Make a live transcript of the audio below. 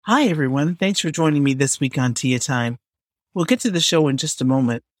Hi, everyone. Thanks for joining me this week on Tia Time. We'll get to the show in just a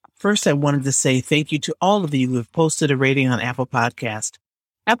moment. First, I wanted to say thank you to all of you who have posted a rating on Apple Podcast.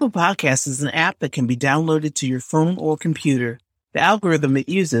 Apple Podcast is an app that can be downloaded to your phone or computer. The algorithm it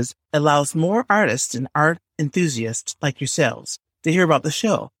uses allows more artists and art enthusiasts like yourselves to hear about the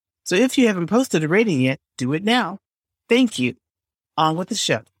show. So if you haven't posted a rating yet, do it now. Thank you. On with the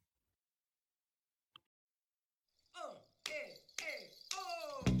show.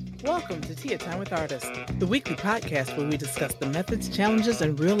 Welcome to Tia Time with Artists, the weekly podcast where we discuss the methods, challenges,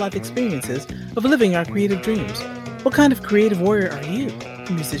 and real-life experiences of living our creative dreams. What kind of creative warrior are you?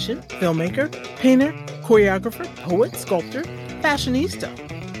 Musician, filmmaker, painter, choreographer, poet, sculptor,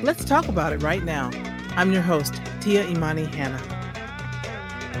 fashionista? Let's talk about it right now. I'm your host, Tia Imani Hanna.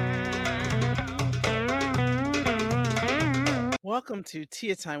 Welcome to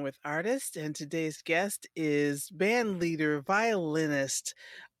Tia Time with Artists, and today's guest is band leader, violinist,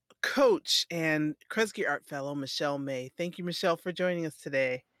 coach, and Kresge Art Fellow, Michelle May. Thank you, Michelle, for joining us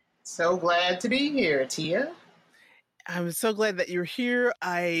today. So glad to be here, Tia. I'm so glad that you're here.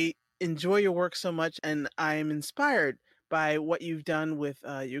 I enjoy your work so much, and I'm inspired by what you've done with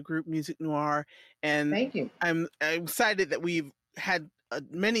your group Music Noir. And thank you. I'm excited that we've had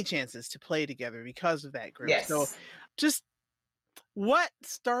many chances to play together because of that group. Yes. So just what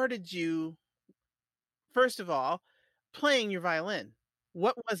started you, first of all, playing your violin?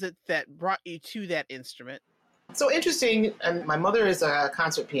 What was it that brought you to that instrument? So interesting. And my mother is a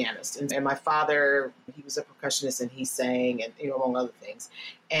concert pianist, and my father, he was a percussionist, and he sang, and among other things.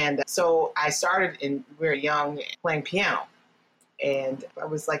 And so I started very young playing piano, and I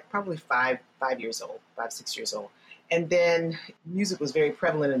was like probably 6 years old. And then music was very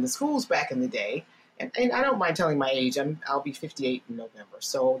prevalent in the schools back in the day. And I don't mind telling my age. I'll be 58 in November.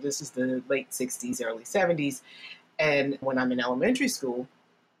 So this is the late 60s, early 70s. And when I'm in elementary school,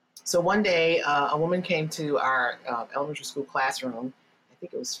 so one day a woman came to our elementary school classroom. I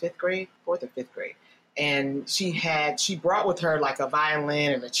think it was fourth or fifth grade. And she brought with her like a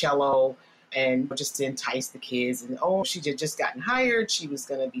violin and a cello, and just to entice the kids. And she had just gotten hired. She was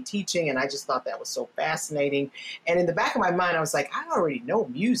going to be teaching. And I just thought that was so fascinating. And in the back of my mind, I was like, I already know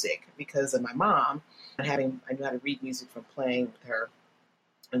music because of my mom. I knew how to read music from playing with her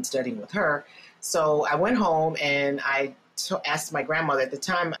and studying with her. So I went home and I asked my grandmother. At the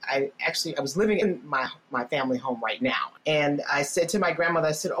time, I was living in my family home right now. And I said to my grandmother,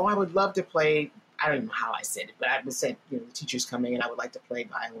 I said, I would love to play. I don't even know how I said it, but I said, the teacher's coming and I would like to play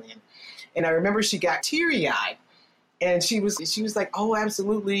violin. And I remember she got teary-eyed, and she was like, oh,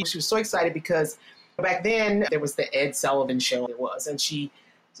 absolutely. She was so excited because back then there was the Ed Sullivan Show. And she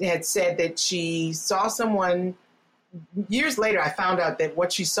had said that she saw someone. Years later, I found out that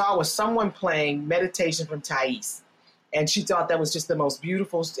what she saw was someone playing Meditation from Thais. And she thought that was just the most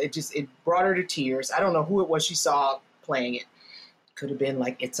beautiful. It brought her to tears. I don't know who it was she saw playing it. Could have been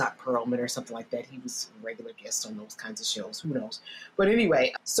like Itzhak Perlman or something like that. He was a regular guest on those kinds of shows. Who knows? But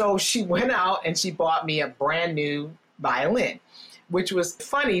anyway, so she went out and she bought me a brand new violin, which was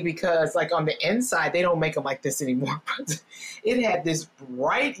funny because like on the inside, they don't make them like this anymore. It had this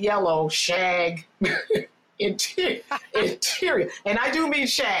bright yellow shag interior. And I do mean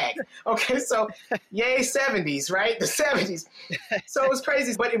shag. Okay, so yay 70s, right? The 70s. So it was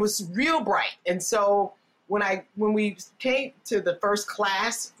crazy, but it was real bright. And so when we came to the first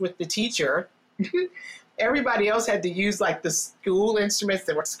class with the teacher, everybody else had to use like the school instruments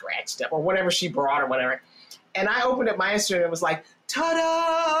that were scratched up or whatever she brought or whatever. And I opened up my instrument and it was like,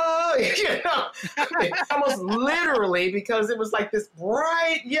 ta-da! Almost literally, because it was like this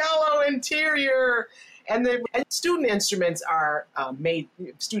bright yellow interior. And student instruments are made,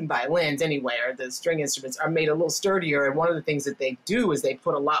 student violins anyway, or the string instruments are made a little sturdier. And one of the things that they do is they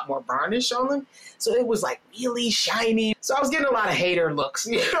put a lot more varnish on them. So it was like really shiny. So I was getting a lot of hater looks,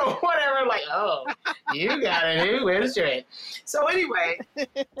 whatever, like, oh, you got a new instrument. So anyway,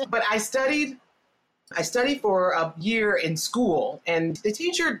 but I studied for a year in school, and the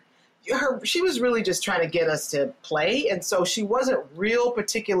teacher, she was really just trying to get us to play. And so she wasn't real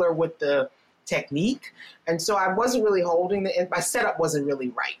particular with the technique. And so I wasn't really my setup wasn't really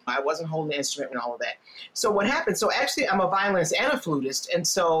right. I wasn't holding the instrument and all of that. So what happened? So actually I'm a violinist and a flutist. And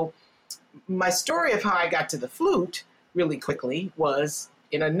so my story of how I got to the flute really quickly was,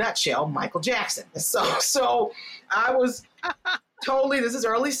 in a nutshell, Michael Jackson. So I was this is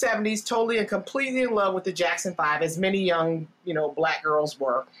early 70s, totally and completely in love with the Jackson 5, as many young, black girls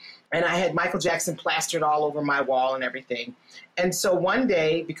were. And I had Michael Jackson plastered all over my wall and everything. And so one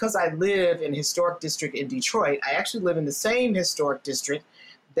day, because I live in a historic district in Detroit, I actually live in the same historic district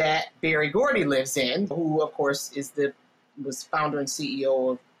that Berry Gordy lives in, who, of course, was founder and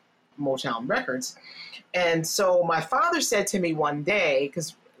CEO of Motown Records. And so my father said to me one day,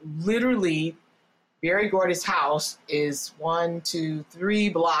 because literally Berry Gordy's house is 1, 2, 3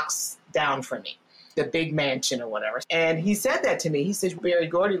 blocks down from me, the big mansion or whatever. And he said that to me. He said, Berry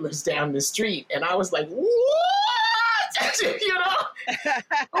Gordy lives down the street. And I was like, what? You know?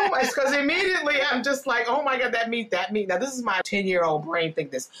 Oh my, because immediately I'm just like, oh my God, that means. Now this is my 10-year-old brain think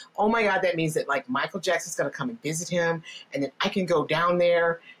this. Oh my God, that means that like Michael Jackson's going to come and visit him. And then I can go down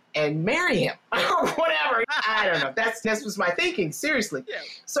there and marry him or whatever. I don't know. That was my thinking, seriously. Yeah.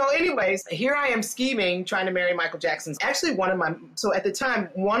 So anyways, here I am scheming, trying to marry Michael Jackson. Actually, so at the time,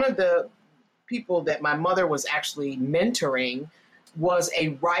 one of the people that my mother was actually mentoring was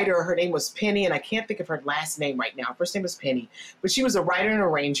a writer. Her name was Penny, and I can't think of her last name right now. First name was Penny. But she was a writer and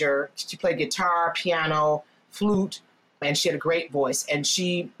arranger. She played guitar, piano, flute, and she had a great voice. And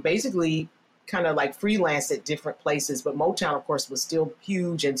she basically kind of like freelanced at different places, but Motown, of course, was still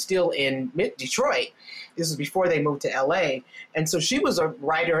huge and still in Detroit. This was before they moved to LA. And so she was a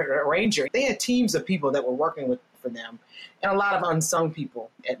writer and arranger. They had teams of people that were working for them and a lot of unsung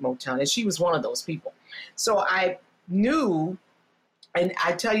people at Motown. And she was one of those people. So I knew, and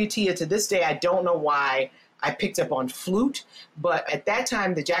I tell you, Tia, to this day, I don't know why I picked up on flute, but at that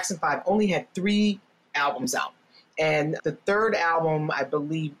time, the Jackson 5 only had 3 albums out. And the third album, I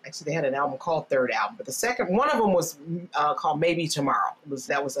believe, actually they had an album called Third Album, but the second, one of them was called Maybe Tomorrow.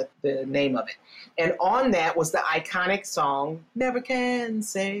 That was the name of it. And on that was the iconic song, Never Can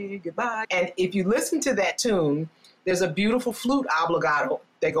Say Goodbye. And if you listen to that tune, there's a beautiful flute obligato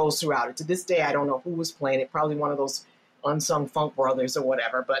that goes throughout it. To this day, I don't know who was playing it, probably one of those unsung funk brothers or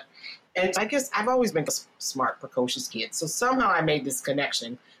whatever. And I guess I've always been a smart, precocious kid. So somehow I made this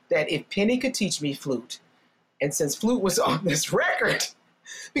connection that if Penny could teach me flute, and since flute was on this record,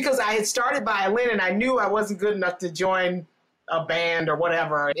 because I had started violin and I knew I wasn't good enough to join a band or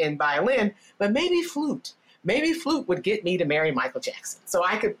whatever in violin, but maybe flute would get me to marry Michael Jackson. So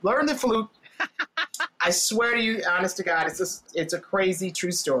I could learn the flute. I swear to you, honest to God, it's a crazy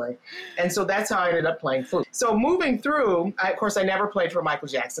true story. And so that's how I ended up playing flute. So moving through, of course, I never played for Michael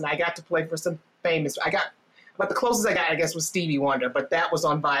Jackson. I got to play for some famous, but the closest I got, I guess, was Stevie Wonder, but that was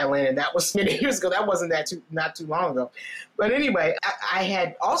on violin, and that was many years ago. That wasn't not too long ago. But anyway, I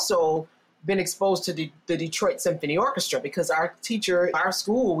had also been exposed to the Detroit Symphony Orchestra because our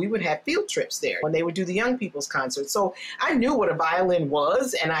school, we would have field trips there when they would do the young people's concerts. So I knew what a violin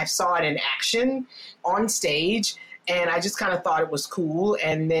was, and I saw it in action on stage, and I just kind of thought it was cool.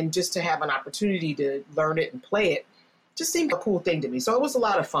 And then just to have an opportunity to learn it and play it just seemed a cool thing to me. So it was a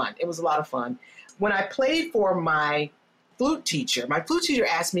lot of fun. When I played for my flute teacher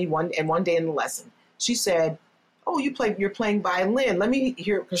asked me one day in the lesson, she said, oh, you're playing violin. Let me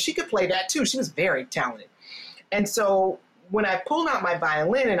hear, because she could play that too. She was very talented. And so when I pulled out my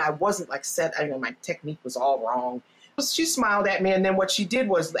violin and I wasn't like set, my technique was all wrong, she smiled at me. And then what she did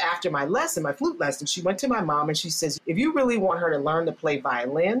was after my flute lesson, she went to my mom and she says, if you really want her to learn to play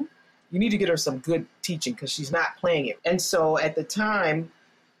violin, you need to get her some good teaching because she's not playing it. And so at the time,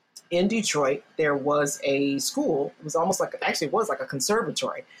 in Detroit, there was a school. It was like a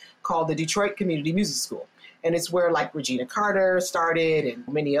conservatory called the Detroit Community Music School. And it's where like Regina Carter started and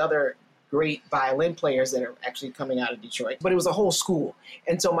many other great violin players that are actually coming out of Detroit. But it was a whole school.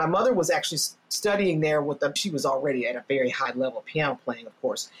 And so my mother was actually studying there with them. She was already at a very high level, piano playing, of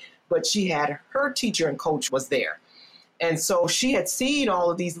course. But she had her teacher and coach was there. And so she had seen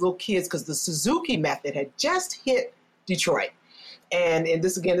all of these little kids because the Suzuki method had just hit Detroit. And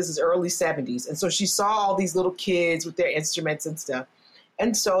this is early 70s. And so she saw all these little kids with their instruments and stuff.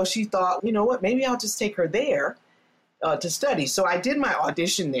 And so she thought, you know what, maybe I'll just take her there to study. So I did my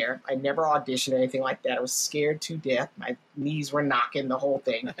audition there. I never auditioned or anything like that. I was scared to death. My knees were knocking, the whole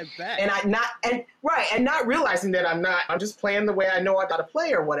thing. I bet. And not realizing that I'm just playing the way I know I got to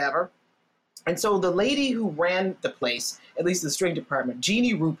play or whatever. And so the lady who ran the place, at least the string department,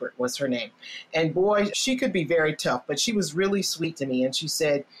 Jeannie Rupert was her name. And boy, she could be very tough, but she was really sweet to me. And she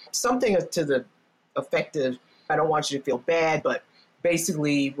said something to the effect of, I don't want you to feel bad, but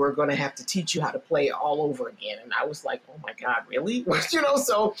basically we're going to have to teach you how to play all over again. And I was like, oh my God, really?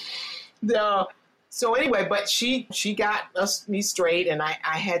 So anyway, but she got me straight, and I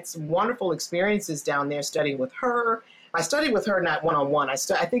had some wonderful experiences down there studying with her. I studied with her not one-on-one. I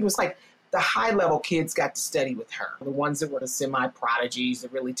think it was like the high-level kids got to study with her, the ones that were the semi-prodigies, the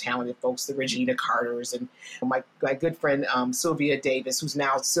really talented folks, the Regina Carters, and my good friend Sylvia Davis, who's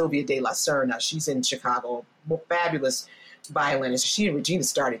now Sylvia De La Serna. She's in Chicago, fabulous violinist. She and Regina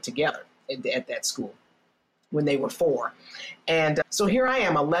started together at that school when they were 4. And so here I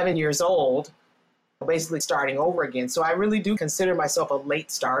am, 11 years old, basically starting over again. So I really do consider myself a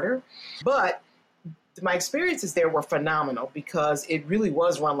late starter. But my experiences there were phenomenal because it really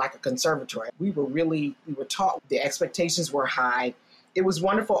was run like a conservatory. We were taught, the expectations were high. It was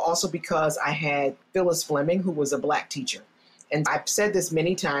wonderful also because I had Phyllis Fleming, who was a Black teacher. And I've said this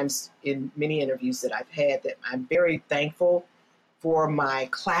many times in many interviews that I've had, that I'm very thankful for my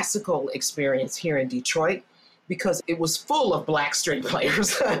classical experience here in Detroit, because it was full of Black string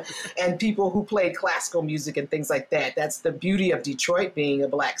players and people who played classical music and things like that. That's the beauty of Detroit being a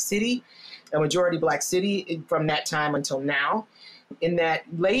Black city, a majority Black city from that time until now. In that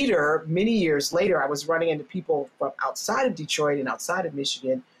later, many years later, I was running into people from outside of Detroit and outside of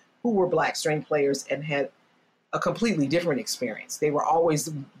Michigan who were Black string players and had a completely different experience. They were always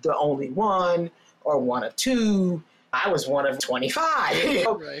the only one or one of two. I was one of 25.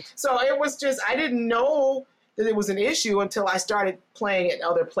 Right. So it was just, I didn't know that it was an issue until I started playing at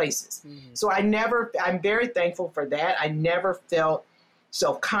other places. Mm-hmm. So I'm very thankful for that. I never felt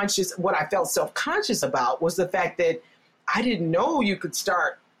self-conscious. What I felt self-conscious about was the fact that I didn't know you could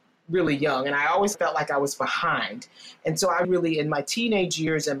start really young, and I always felt like I was behind. And so I really, in my teenage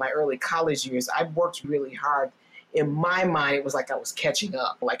years and my early college years, I worked really hard. In my mind, it was like I was catching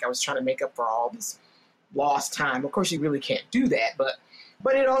up, like I was trying to make up for all this lost time. Of course, you really can't do that,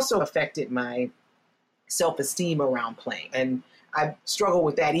 but it also affected my self-esteem around playing. And I struggle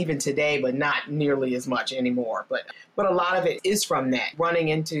with that even today, but not nearly as much anymore. But a lot of it is from that, running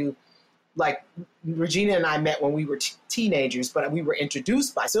into, like, Regina and I met when we were teenagers, but we were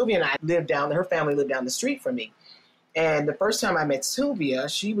introduced by Sylvia, and I her family lived down the street from me. And the first time I met Sylvia,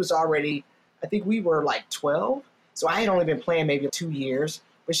 she was already, I think we were like 12. So I had only been playing maybe 2 years,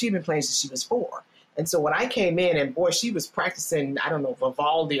 but she'd been playing since she was 4. And so when I came in, and boy, she was practicing, I don't know,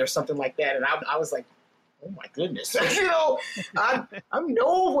 Vivaldi or something like that. And I was like, oh my goodness, I'm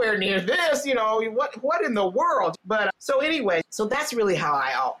nowhere near this, what in the world? But so anyway, so that's really how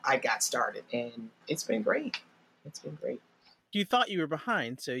I got started, and it's been great. It's been great. You thought you were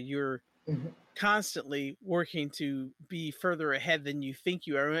behind, so you're constantly working to be further ahead than you think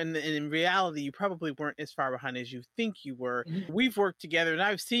you are. And in reality, you probably weren't as far behind as you think you were. Mm-hmm. We've worked together, and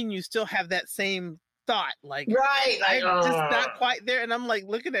I've seen you still have that same thought, like, right, like, I'm just not quite there. And I'm like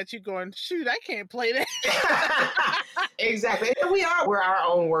looking at you going, shoot, I can't play that. Exactly. And we're our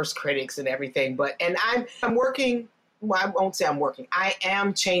own worst critics and everything. And I'm working. Well, I won't say I'm working. I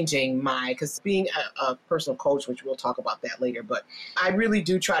am changing because being a personal coach, which we'll talk about that later, but I really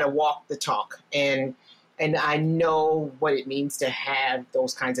do try to walk the talk, and I know what it means to have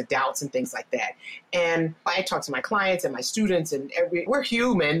those kinds of doubts and things like that. And I talk to my clients and my students, and we're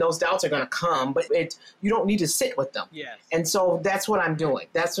human. Those doubts are going to come, but you don't need to sit with them. Yes. And so that's what I'm doing.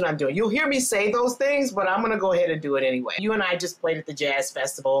 You'll hear me say those things, but I'm going to go ahead and do it anyway. You and I just played at the Jazz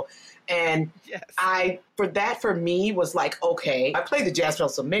Festival. And yes. For me was like, okay, I played the Jazz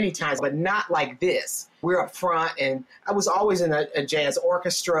Festival many times, but not like this. We're up front, and I was always in a jazz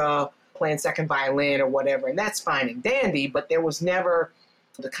orchestra playing second violin or whatever, and that's fine and dandy, but there was never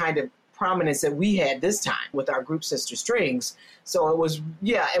the kind of prominence that we had this time with our group Sister Strings. So it was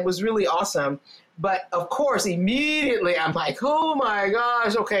really awesome. But of course, immediately I'm like, oh my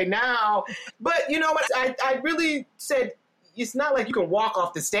gosh, okay, now. But you know what? I really said, it's not like you can walk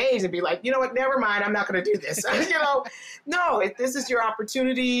off the stage and be like, you know what, never mind, I'm not going to do this. No, this is your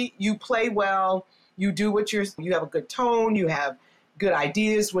opportunity. You play well. You do you have a good tone. You have good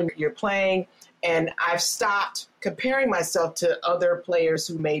ideas when you're playing. And I've stopped comparing myself to other players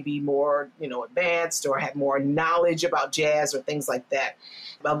who may be more, advanced or have more knowledge about jazz or things like that.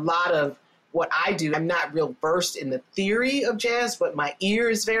 A lot of what I do, I'm not real versed in the theory of jazz, but my ear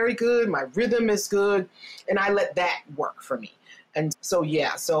is very good. My rhythm is good. And I let that work for me. And so,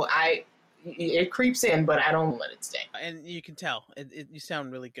 it creeps in, but I don't let it stay. And you can tell. You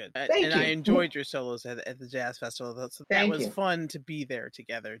sound really good. Thank you. I enjoyed your solos at the Jazz Festival. That was fun to be there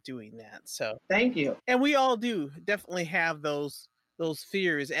together doing that. So thank you. And we all do definitely have those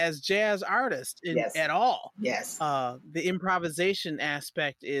fears as jazz artists at all. Yes. The improvisation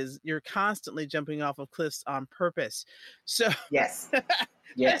aspect is you're constantly jumping off of cliffs on purpose. So yes.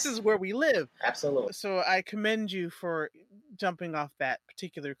 Yes. This is where we live. Absolutely. So I commend you for jumping off that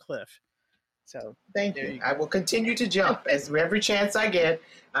particular cliff. So thank you. I will continue to jump every chance I get.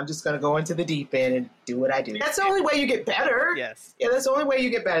 I'm just going to go into the deep end and do what I do. That's the only way you get better. Yes. Yeah, that's the only way you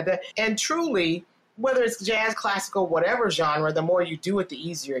get better. And truly, whether it's jazz, classical, whatever genre, the more you do it, the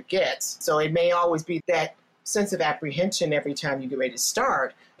easier it gets. So it may always be that sense of apprehension every time you get ready to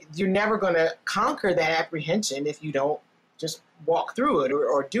start. You're never going to conquer that apprehension if you don't just walk through it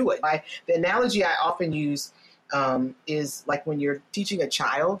or do it. The analogy I often use is like when you're teaching a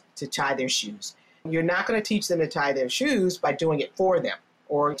child to tie their shoes. You're not going to teach them to tie their shoes by doing it for them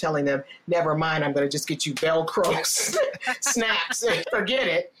or telling them, never mind, I'm going to just get you Velcro snaps and forget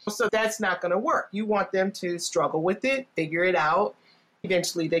it. So that's not going to work. You want them to struggle with it, figure it out.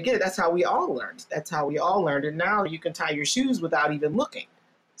 Eventually they get it. That's how we all learned. And now you can tie your shoes without even looking.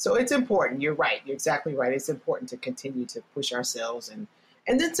 So it's important. You're right. You're exactly right. It's important to continue to push ourselves. And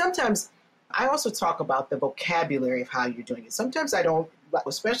then sometimes I also talk about the vocabulary of how you're doing it. Sometimes I don't,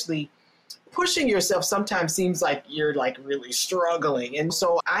 especially pushing yourself sometimes seems like you're like really struggling. And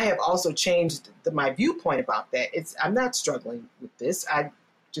so I have also changed my viewpoint about that. I'm not struggling with this. I'm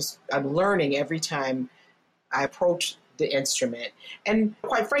learning every time I approach the instrument. And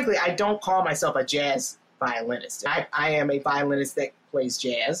quite frankly, I don't call myself a jazz violinist. I am a violinist that plays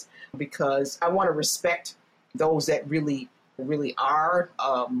jazz because I want to respect those that really are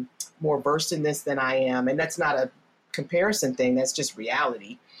more versed in this than I am. And that's not a comparison thing. That's just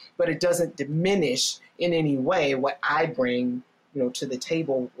reality. But it doesn't diminish in any way what I bring, to the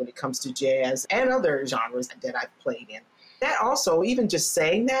table when it comes to jazz and other genres that I've played in. That also, even just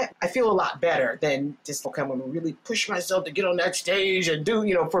saying that, I feel a lot better than just, okay, I'm going to really push myself to get on that stage and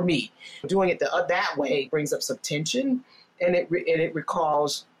do, for me. Doing it that way brings up some tension, and it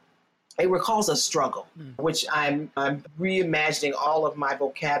recalls a struggle, which I'm reimagining all of my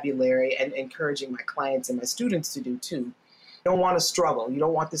vocabulary and encouraging my clients and my students to do too. You don't want to struggle. You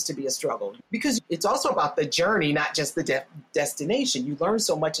don't want this to be a struggle because it's also about the journey, not just the destination. You learn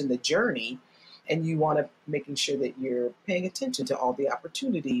so much in the journey, and you want to making sure that you're paying attention to all the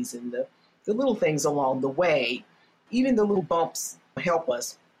opportunities and the little things along the way. Even the little bumps help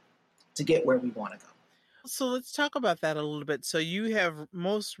us to get where we want to go. So let's talk about that a little bit. So you have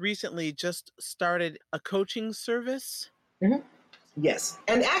most recently just started a coaching service? Mm-hmm. Yes.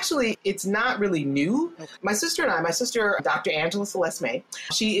 And actually, it's not really new. Okay. My sister, Dr. Angela Celeste May,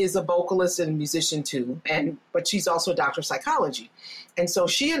 she is a vocalist and musician too, but she's also a doctor of psychology. And so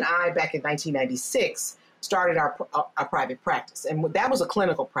she and I, back in 1996, started our private practice. And that was a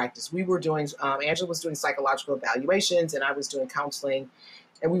clinical practice. We were doing, Angela was doing psychological evaluations, and I was doing counseling.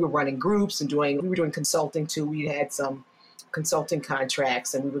 And we were running groups and we were doing consulting too. We had some consulting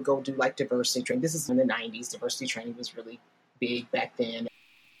contracts, and we would go do like diversity training. This is in the 90s. Diversity training was really big back then.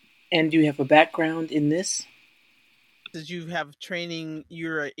 And do you have a background in this? Did you have training?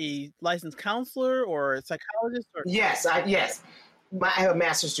 You're a licensed counselor or a psychologist? Or? Yes. I have a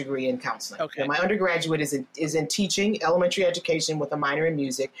master's degree in counseling. Okay. And my undergraduate is in teaching elementary education with a minor in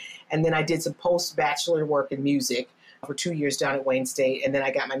music. And then I did some post-bachelor work in music for 2 years down at Wayne State. And then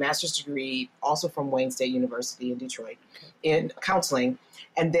I got my master's degree also from Wayne State University in Detroit in counseling.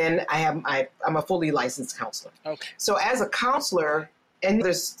 And then I'm a fully licensed counselor. Okay. So as a counselor, and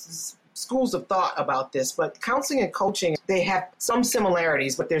there's schools of thought about this, but counseling and coaching, they have some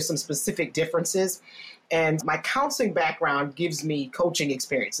similarities, but there's some specific differences. And my counseling background gives me coaching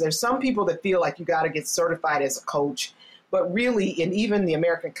experience. There's some people that feel like you got to get certified as a coach, but really, and even the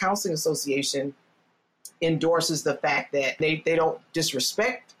American Counseling Association endorses the fact that they don't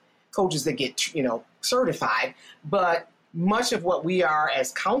disrespect coaches that get, certified, but much of what we are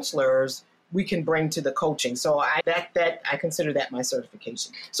as counselors, we can bring to the coaching. So I consider that my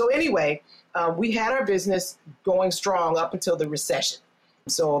certification. So anyway, we had our business going strong up until the recession.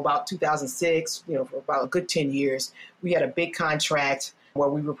 So about 2006, for about a good 10 years, we had a big contract where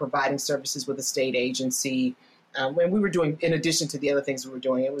we were providing services with a state agency. When we were doing, in addition to the other things we were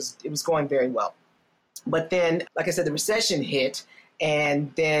doing, it was going very well. But then, like I said, the recession hit,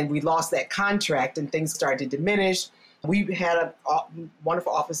 and then we lost that contract and things started to diminish. We had a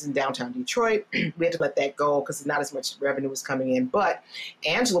wonderful office in downtown Detroit. We had to let that go because not as much revenue was coming in. But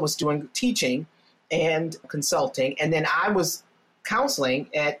Angela was doing teaching and consulting, and then I was counseling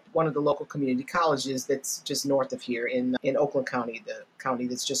at one of the local community colleges that's just north of here in Oakland County, the county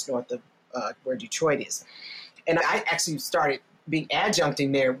that's just north of where Detroit is. And I actually started being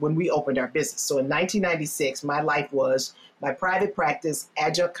adjuncting there when we opened our business. So in 1996, my life was my private practice,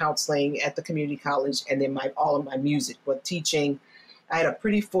 adjunct counseling at the community college, and then all of my music. But teaching, I had a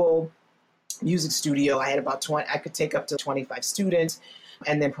pretty full music studio. I had about 20, I could take up to 25 students,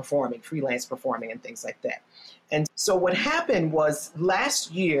 and then freelance performing and things like that. And so what happened was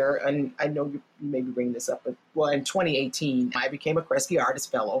last year, and I know you may be bringing this up, but in 2018, I became a Kresge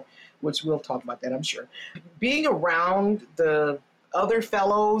Artist Fellow, which we'll talk about that, I'm sure. Being around the other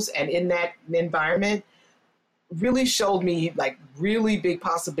fellows and in that environment really showed me like really big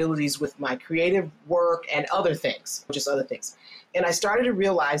possibilities with my creative work and other things, just other things. And I started to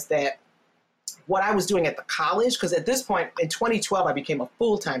realize that what I was doing at the college, because at this point in 2012, I became a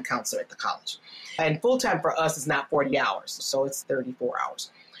full-time counselor at the college. And full-time for us is not 40 hours, so it's 34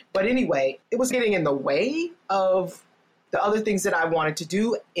 hours. But anyway, it was getting in the way of the other things that I wanted to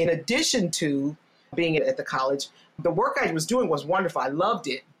do in addition to being at the college. The work I was doing was wonderful. I loved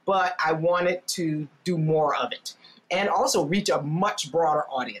it, but I wanted to do more of it and also reach a much broader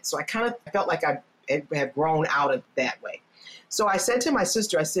audience. So I kind of felt like I had grown out of that way. So I said to my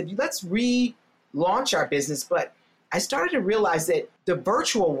sister, I said, let's relaunch our business. But I started to realize that the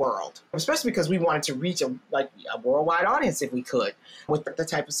virtual world, especially because we wanted to reach a worldwide audience if we could with the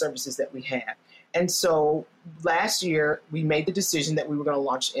type of services that we have. And so last year, we made the decision that we were going to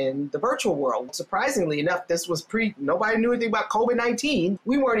launch in the virtual world. Surprisingly enough, this was nobody knew anything about COVID-19.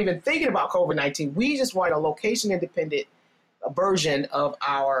 We weren't even thinking about COVID-19. We just wanted a location-independent version of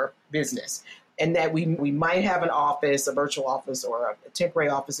our business. And that we might have an office, a virtual office or a temporary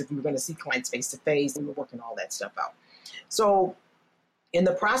office if we were going to see clients face-to-face. We were working all that stuff out. So in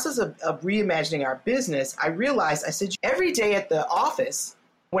the process of reimagining our business, I realized, I said, every day at the office,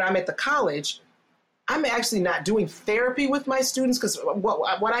 when I'm at the college, I'm actually not doing therapy with my students because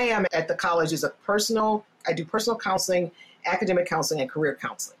what I am at the college is I do personal counseling, academic counseling, and career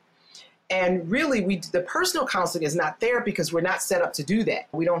counseling. And really, the personal counseling is not therapy because we're not set up to do that.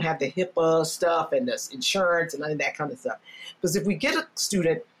 We don't have the HIPAA stuff and the insurance and none of that kind of stuff. Because if we get a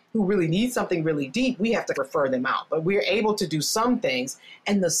student who really needs something really deep, we have to refer them out. But we're able to do some things,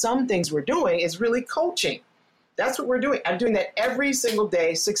 and the some things we're doing is really coaching. That's what we're doing. I'm doing that every single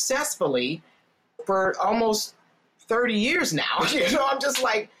day successfully for almost 30 years now. I'm just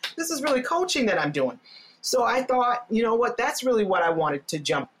like, this is really coaching that I'm doing. So I thought, you know what, that's really what I wanted to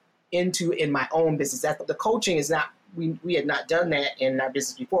jump into in my own business. That the coaching is not, we had not done that in our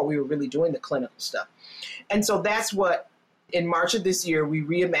business before. We were really doing the clinical stuff. And so that's what, in March of this year, we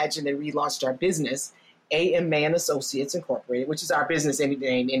reimagined and relaunched our business, A.M. May & Associates Incorporated, which is our business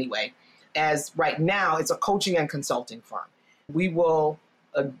name anyway. As right now, it's a coaching and consulting firm. We will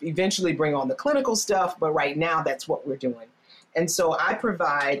eventually bring on the clinical stuff, but right now that's what we're doing. And so I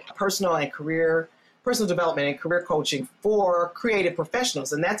provide personal development and career coaching for creative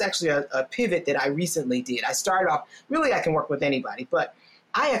professionals. And that's actually a pivot that I recently did. I started off, really I can work with anybody, but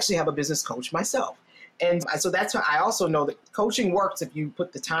I actually have a business coach myself. And so that's why I also know that coaching works if you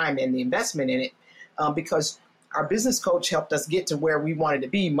put the time and the investment in it, because our business coach helped us get to where we wanted to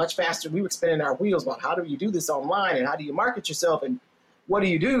be much faster. We were spinning our wheels about how do you do this online and how do you market yourself and what do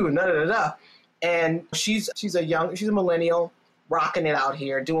you do? And she's a millennial, rocking it out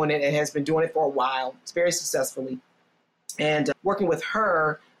here, doing it, and has been doing it for a while. It's very successfully. And working with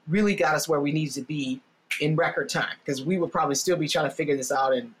her really got us where we needed to be in record time, because we would probably still be trying to figure this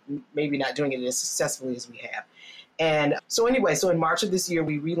out and maybe not doing it as successfully as we have. And so anyway, in March of this year,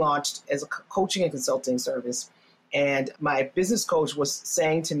 we relaunched as a coaching and consulting service. And my business coach was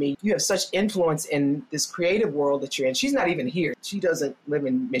saying to me, you have such influence in this creative world that you're in. She's not even here. She doesn't live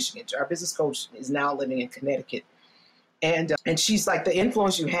in Michigan. Our business coach is now living in Connecticut. And she's like, the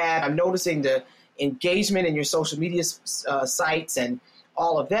influence you have, I'm noticing the engagement in your social media sites and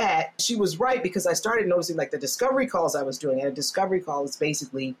all of that. She was right, because I started noticing like the discovery calls I was doing. And a discovery call is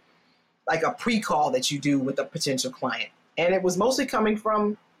basically like a pre-call that you do with a potential client. And it was mostly coming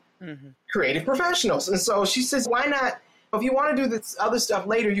from creative professionals. And so she says, why not? If you want to do this other stuff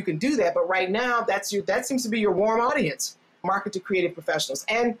later, you can do that. But right now, that seems to be your warm audience, market to creative professionals.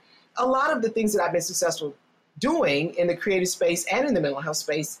 And a lot of the things that I've been successful doing in the creative space and in the mental health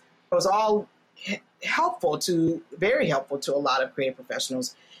space was all very helpful to a lot of creative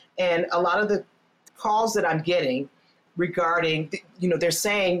professionals. And a lot of the calls that I'm getting regarding, they're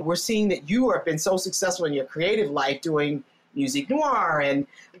saying, we're seeing that you have been so successful in your creative life doing music noir and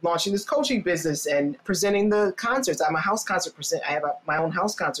launching this coaching business and presenting the concerts. I'm a house concert presenter. I have my own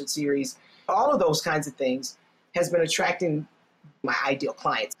house concert series. All of those kinds of things has been attracting my ideal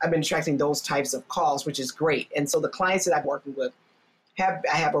clients. I've been attracting those types of calls, which is great. And so the clients that I'm working with I've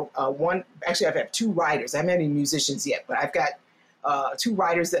had two writers. I haven't had any musicians yet, but I've got two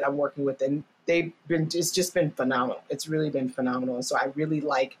writers that I'm working with, and it's just been phenomenal. It's really been phenomenal. And so I really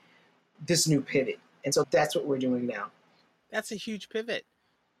like this new pivot. And so that's what we're doing now. That's a huge pivot.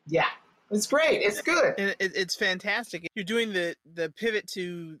 Yeah, it's great. It's good. It's fantastic. You're doing the pivot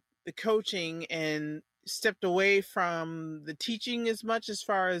to the coaching and stepped away from the teaching as much as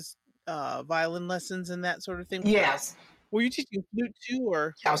far as violin lessons and that sort of thing. Yes. Were you teaching flute too,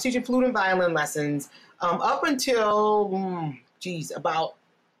 or? I was teaching flute and violin lessons up until,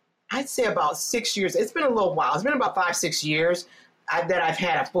 I'd say about 6 years. It's been a little while. It's been about 5-6 years that I've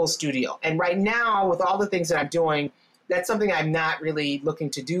had a full studio. And right now, with all the things that I'm doing, that's something I'm not really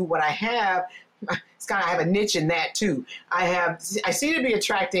looking to do. What I have, I have a niche in that too. I seem to be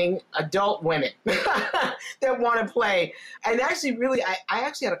attracting adult women that want to play. And actually, really, I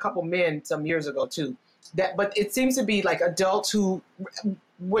actually had a couple men some years ago too. But it seems to be like adults who,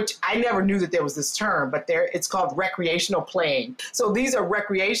 which I never knew that there was this term, but it's called recreational playing. So these are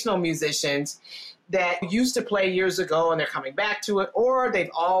recreational musicians that used to play years ago and they're coming back to it, or they've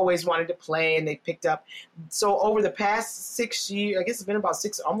always wanted to play and they picked up. So over the past 6 years, I guess it's been about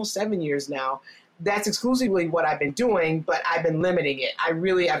almost 7 years now, that's exclusively what I've been doing, but I've been limiting it.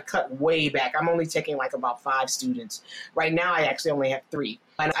 I've cut way back. I'm only taking like about 5 students. Right now, I actually only have 3.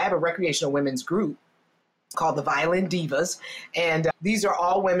 And I have a recreational women's group called the Violin Divas. And these are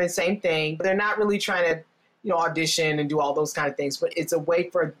all women, same thing. They're not really trying to audition and do all those kind of things. But it's a way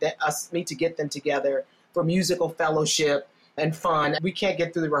for me to get them together for musical fellowship and fun. We can't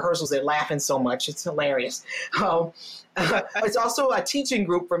get through the rehearsals. They're laughing so much. It's hilarious. It's also a teaching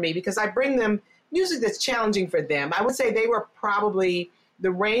group for me because I bring them music that's challenging for them. I would say they were probably,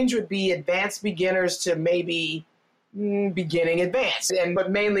 the range would be advanced beginners to maybe beginning advanced, but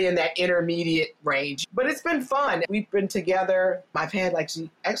mainly in that intermediate range. But it's been fun. We've been together. I've had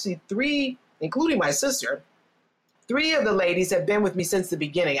actually 3, including my sister. 3 of the ladies have been with me since the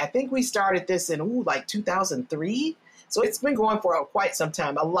beginning. I think we started this in 2003. So it's been going for quite some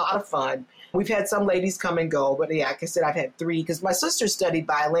time. A lot of fun. We've had some ladies come and go, but yeah, like I said, I've had 3 because my sister studied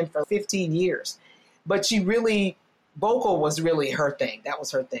violin for 15 years, but vocal was really her thing. That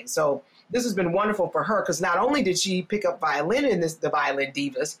was her thing. So this has been wonderful for her because not only did she pick up violin in the Violin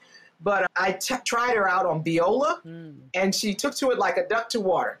Divas, but I tried her out on viola, and she took to it like a duck to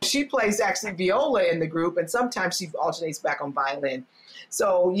water. She plays actually viola in the group, and sometimes she alternates back on violin.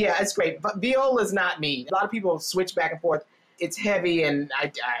 So, yeah, it's great. But viola is not me. A lot of people switch back and forth. It's heavy, and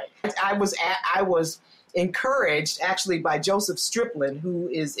I was encouraged, actually, by Joseph Striplin, who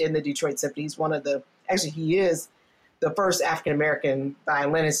is in the Detroit Symphony. He is the first African-American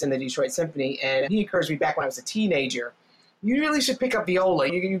violinist in the Detroit Symphony, and he encouraged me back when I was a teenager. You really should pick up viola.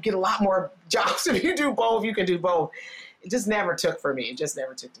 You get a lot more jobs if you do both. You can do both. It just never took for me. It just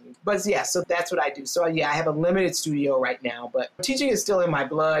never took to me. But yeah, so that's what I do. So yeah, I have a limited studio right now, but teaching is still in my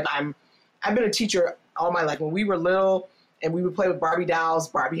blood. I've been a teacher all my life. When we were little and we would play with Barbie dolls,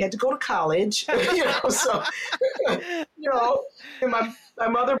 Barbie had to go to college, so, and my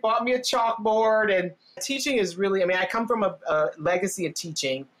mother bought me a chalkboard, and teaching is really, I come from a legacy of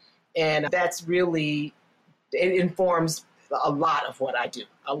teaching, and that's really, it informs a lot of what I do.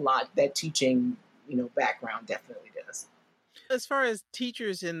 A lot that teaching, background definitely does. As far as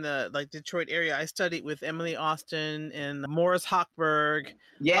teachers in the Detroit area, I studied with Emily Austin and Morris Hochberg.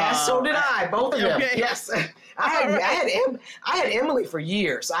 Yes, so did I. Both of them. Okay. Yes, I had Emily for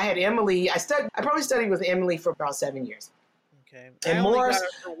years. I probably studied with Emily for about 7 years. Okay, and I only got her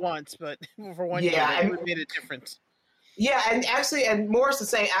for once, but for 1 year, it made a difference. Yeah, and Morris the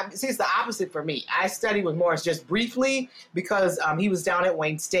same. See, it's the opposite for me. I studied with Morris just briefly because he was down at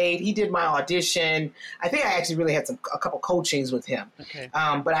Wayne State. He did my audition. I think I actually really had a couple coachings with him. Okay.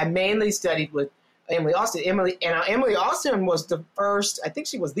 But I mainly studied with Emily Austin. Emily Austin was the first. I think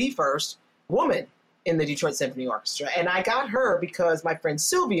she was the first woman in the Detroit Symphony Orchestra, and I got her because my friend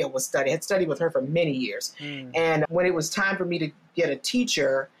Sylvia had studied with her for many years. And when it was time for me to get a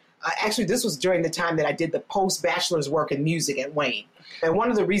teacher. Actually, this was during the time that I did the post-bachelor's work in music at Wayne. And one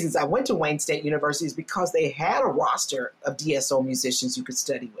of the reasons I went to Wayne State University is because they had a roster of DSO musicians you could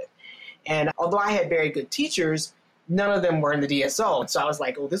study with. And although I had very good teachers, none of them were in the DSO. So I was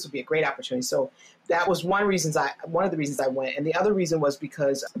like, this would be a great opportunity. So that was one of the reasons I went. And the other reason was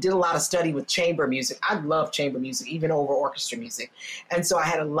because I did a lot of study with chamber music. I love chamber music, even over orchestra music. And so I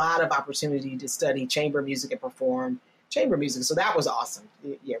had a lot of opportunity to study chamber music and perform chamber music. So that was awesome.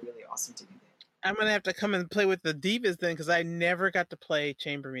 Yeah, really awesome to do that. I'm going to have to come and play with the Divas then, because I never got to play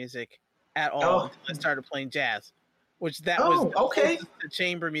chamber music at all until I started playing jazz, which was the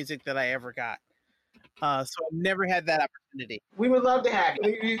chamber music that I ever got. So I never had that opportunity. We would love to have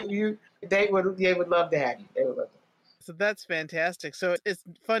you. They would love to have you. They would love to have you. So that's fantastic. So it's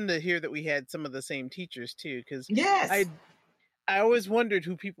fun to hear that we had some of the same teachers too, because yes. I always wondered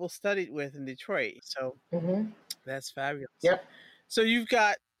who people studied with in Detroit. So that's fabulous. Yep. So you've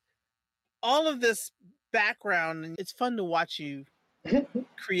got all of this background, and it's fun to watch you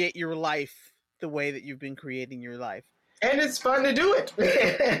create your life the way that you've been creating your life. And it's fun to do it.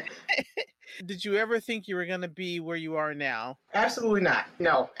 Did you ever think you were going to be where you are now? Absolutely not.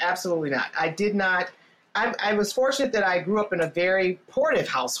 No, absolutely not. I did not. I was fortunate that I grew up in a very supportive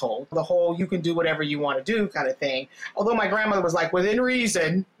household, the whole you can do whatever you want to do kind of thing. Although my grandmother was like, within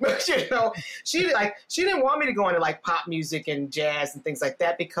reason, she didn't want me to go into like pop music and jazz and things like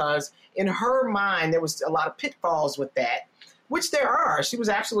that, because in her mind, there was a lot of pitfalls with that, which there are. She was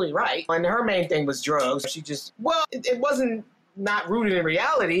absolutely right. And her main thing was drugs. It wasn't not rooted in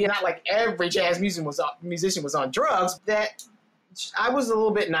reality. Not like every jazz musician was on drugs. That I was a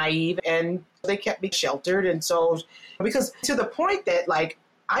little bit naive, and they kept me sheltered. And so, because to the point that like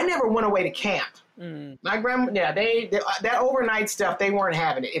I never went away to camp. My grandma, that overnight stuff, they weren't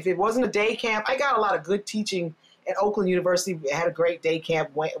having it. If it wasn't a day camp, I got a lot of good teaching at Oakland University. We had a great day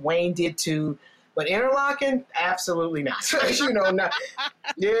camp. Wayne did too. But Interlochen, absolutely not. Not.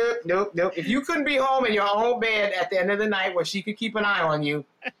 Nope. If you couldn't be home in your own bed at the end of the night where she could keep an eye on you,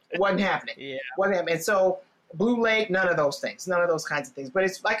 it wasn't happening. Wasn't happening. And so Blue Lake, none of those things, none of those kinds of things. But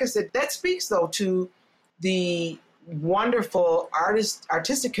it's like I said, that speaks though to the wonderful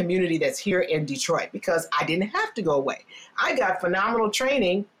artistic community that's here in Detroit, because I didn't have to go away. I got phenomenal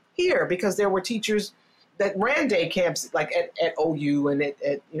training here because there were teachers that ran day camps like at OU and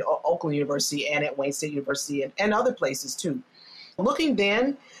at Oakland University and at Wayne State University and other places too. Looking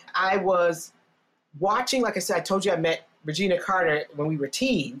then, I was watching, like I said, I told you I met Regina Carter when we were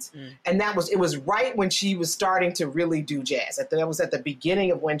teens. And it was right when she was starting to really do jazz. That was at the beginning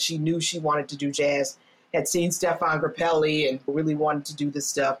of when she knew she wanted to do jazz, had seen Stefan Grappelli and really wanted to do this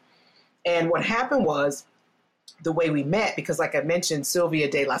stuff. And what happened was the way we met, because like I mentioned, Sylvia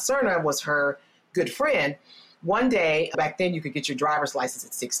de la Serna was her good friend. One day, back then you could get your driver's license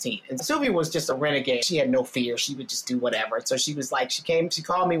at 16. And Sylvia was just a renegade. She had no fear. She would just do whatever. So she was like, she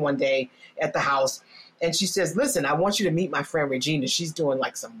called me one day at the house and she says, listen, I want you to meet my friend Regina. She's doing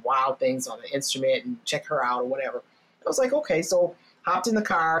like some wild things on the instrument and check her out or whatever. I was like, okay. So hopped in the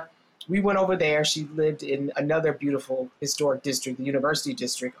car. We went over there. She lived in another beautiful historic district, the University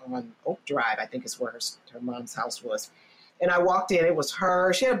District on Oak Drive, I think is where her mom's house was. And I walked in. It was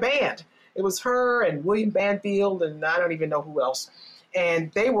her. She had a band. It was her and William Banfield and I don't even know who else.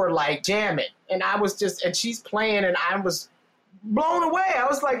 And they were like jamming. And I was and she's playing and I was blown away. I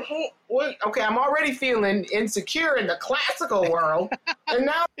was like, hey, wait, okay, I'm already feeling insecure in the classical world. And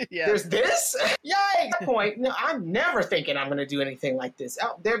now there's this? Yikes. At that point, I'm never thinking I'm going to do anything like this.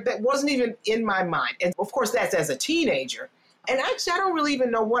 That wasn't even in my mind. And of course, that's as a teenager. And actually, I don't really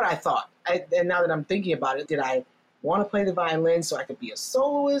even know what I thought. And now that I'm thinking about it, did I want to play the violin so I could be a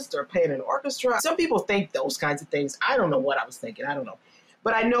soloist or play in an orchestra? Some people think those kinds of things. I don't know what I was thinking. I don't know.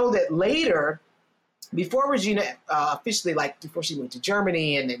 But I know that later, before Regina officially, like before she moved to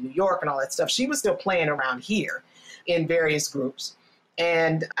Germany and in New York and all that stuff, she was still playing around here in various groups.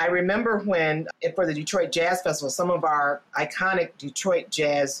 And I remember when, for the Detroit Jazz Festival, some of our iconic Detroit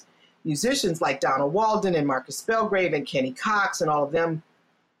jazz musicians like Donald Walden and Marcus Spelgrave and Kenny Cox and all of them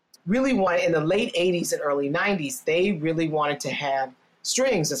really wanted, in the late 80s and early 90s, they really wanted to have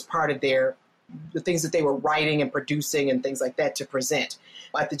strings as part of the things that they were writing and producing and things like that to present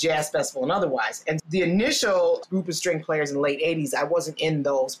at the Jazz Festival and otherwise. And the initial group of string players in the late 80s, I wasn't in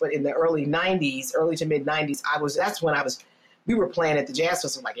those, but in the early 90s, early to mid 90s, we were playing at the Jazz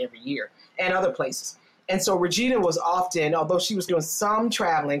Festival like every year and other places. And so Regina was often, although she was doing some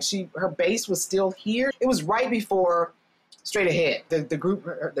traveling, her base was still here. It was right before Straight Ahead, the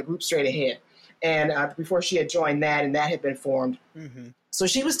group Straight Ahead. And before she had joined that, and that had been formed. Mm-hmm. So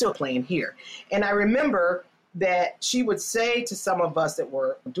she was still playing here. And I remember that she would say to some of us that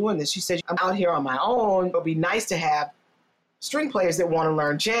were doing this, she said, I'm out here on my own. It would be nice to have string players that want to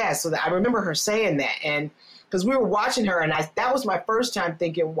learn jazz. So that I remember her saying that. And because we were watching her, and that was my first time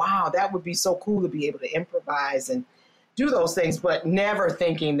thinking, wow, that would be so cool to be able to improvise and do those things, but never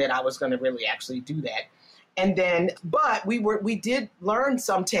thinking that I was going to really actually do that. And then, but we did learn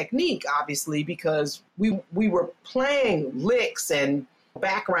some technique, obviously, because we were playing licks and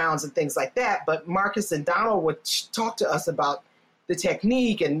backgrounds and things like that. But Marcus and Donald would talk to us about the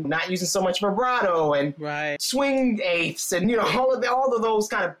technique and not using so much vibrato and swing eighths and, all of those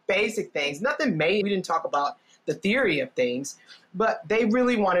kind of basic things. Nothing we didn't talk about the theory of things, but they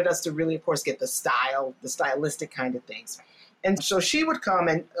really wanted us to really, of course, get the stylistic kind of things. And so she would come,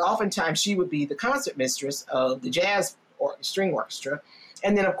 and oftentimes she would be the concert mistress of the jazz or string orchestra.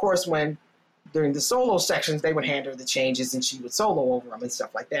 And then, of course, during the solo sections, they would hand her the changes and she would solo over them and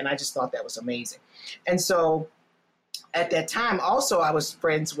stuff like that. And I just thought that was amazing. And so at that time, also, I was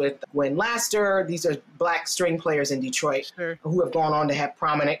friends with Gwen Laster. These are Black string players in Detroit who have gone on to have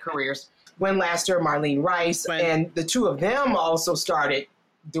prominent careers. Gwen Laster, Marlene Rice, and the two of them also started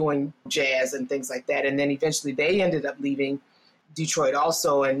doing jazz and things like that. And then eventually they ended up leaving Detroit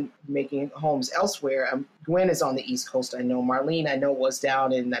also and making homes elsewhere. Gwen is on the East Coast, I know. Marlene, I know, was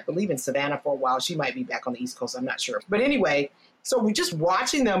down in, I believe, in Savannah for a while. She might be back on the East Coast. I'm not sure. But anyway, so we're just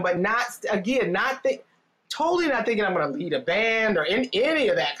watching them, but totally not thinking I'm going to lead a band or any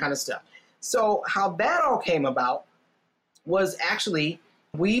of that kind of stuff. So how that all came about was actually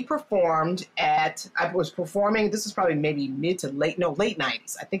we performed I was performing, this is probably maybe late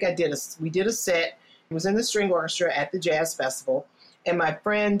 90s. I think we did a set. It was in the string orchestra at the Jazz Festival. And my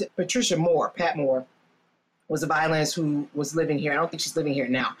friend Pat Moore, was a violinist who was living here. I don't think she's living here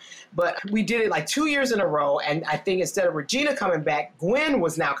now. But we did it like 2 years in a row. And I think instead of Regina coming back, Gwen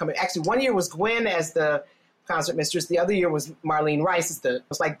was now coming. Actually, 1 year was Gwen as the concert mistress. The other year was Marlene Rice. It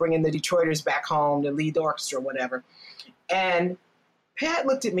was like bringing the Detroiters back home to lead the orchestra or whatever. And Pat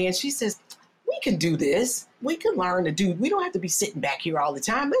looked at me and she says, we can do this. We can learn to do. We don't have to be sitting back here all the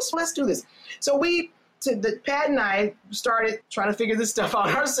time. Let's do this. So Pat and I started trying to figure this stuff out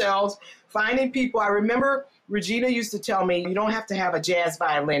ourselves, finding people. I remember Regina used to tell me, you don't have to have a jazz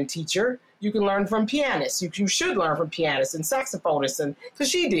violin teacher. You can learn from pianists. You should learn from pianists and saxophonists, and because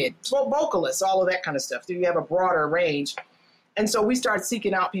she did, vocalists, all of that kind of stuff. So you have a broader range. And so we started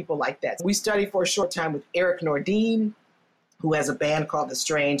seeking out people like that. We studied for a short time with Eric Nordine, who has a band called The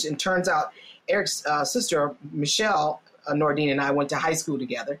Strange. And turns out Eric's sister, Michelle Nordine, and I went to high school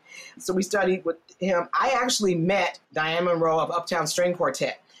together. So we studied with him. I actually met Diane Monroe of Uptown String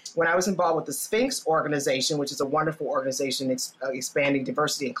Quartet when I was involved with the Sphinx organization, which is a wonderful organization expanding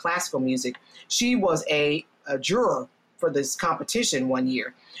diversity in classical music. She was a juror for this competition one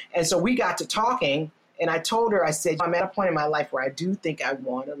year. And so we got to talking, and I told her, I said, I'm at a point in my life where I do think I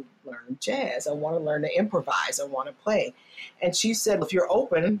want to learn jazz. I want to learn to improvise. I want to play. And she said, if you're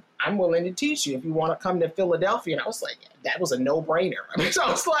open, I'm willing to teach you if you want to come to Philadelphia. And I was like, that was a no-brainer. So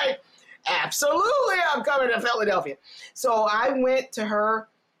I was like, absolutely, I'm coming to Philadelphia. So I went to her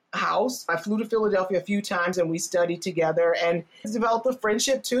house. I flew to Philadelphia a few times and we studied together and developed a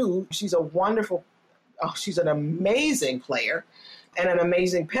friendship too. She's she's an amazing player and an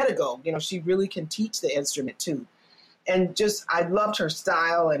amazing pedagogue. You know, she really can teach the instrument too. And I loved her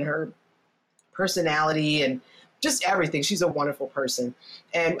style and her personality and just everything. She's a wonderful person.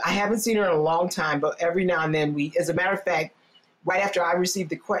 And I haven't seen her in a long time, but every now and then as a matter of fact, right after I received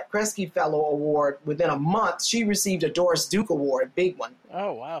the Kresge Fellow Award, within a month, she received a Doris Duke Award, big one.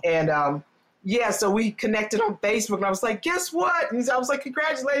 Oh, wow. And so we connected on Facebook, and I was like, guess what? And I was like,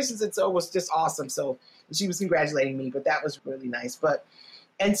 congratulations. And so it was just awesome. So she was congratulating me, but that was really nice.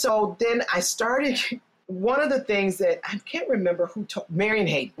 And so then I started, one of the things that I can't remember who told, Marion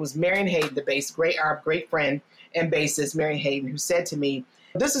Hayden, our great friend and bassist, Marion Hayden, who said to me,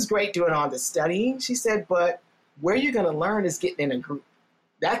 this is great doing all this studying. She said, but where you're going to learn is getting in a group.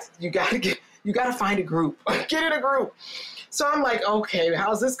 You got to find a group. Get in a group. So I'm like, okay,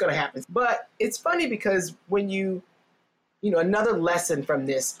 how's this going to happen? But it's funny because when another lesson from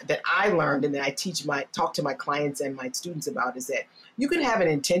this that I learned and that I talk to my clients and my students about is that you can have an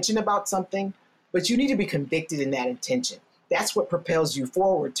intention about something, but you need to be convicted in that intention. That's what propels you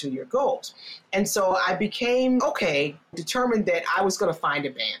forward to your goals. And so I became, determined that I was going to find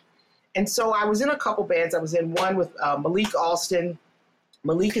a band. And so I was in a couple bands. I was in one with Malik Alston.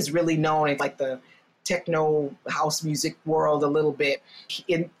 Malik is really known in like the techno house music world a little bit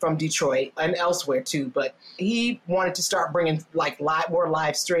from Detroit and elsewhere too. But he wanted to start bringing like more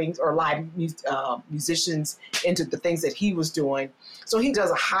live strings or live musicians into the things that he was doing. So he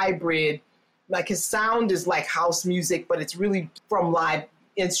does a hybrid, like his sound is like house music, but it's really from live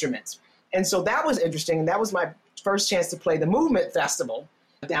instruments. And so that was interesting. And that was my first chance to play the Movement Festival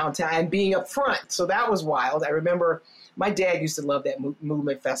downtown and being up front. So that was wild. I remember my dad used to love that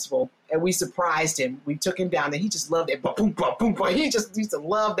Movement Festival, and we surprised him. We took him down there. He just loved it. Boom, boom, boom, boom. He just used to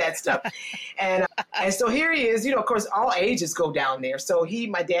love that stuff. And so here he is, of course, all ages go down there. So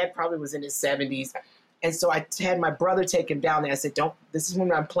my dad probably was in his 70s. And so I had my brother take him down there. I said, this is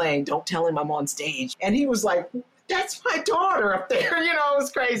when I'm playing. Don't tell him I'm on stage. And he was like, that's my daughter up there. It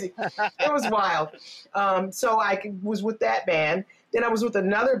was crazy. It was wild. So I was with that band. Then I was with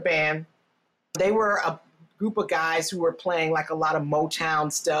another band. They were a group of guys who were playing like a lot of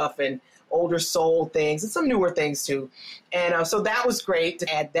Motown stuff and older soul things and some newer things too. And so that was great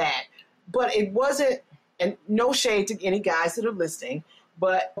to add that. But it wasn't, and no shade to any guys that are listening,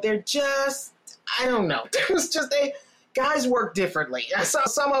 but they're just, I don't know. It was just, guys work differently.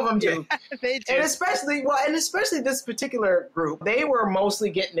 Some of them do. Yeah, they do. And especially this particular group, they were mostly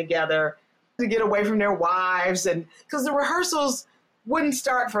getting together to get away from their wives. And because the rehearsals, wouldn't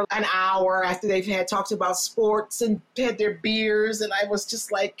start for an hour after they've had talked about sports and had their beers. And I was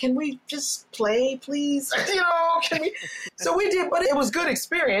just like, can we just play, please? Can we? So we did, but it was good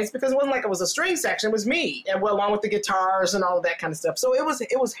experience because it wasn't like it was a string section. It was me, and well, along with the guitars and all of that kind of stuff. So it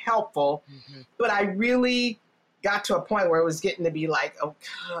was helpful, but I really got to a point where it was getting to be like,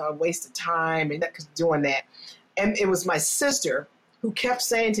 a waste of time and doing that. And it was my sister who kept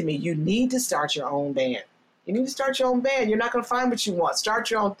saying to me, you need to start your own band. You need to start your own band. You're not going to find what you want. Start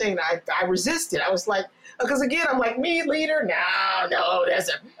your own thing. I resisted. I was like, because again, I'm like, me, leader? No, that's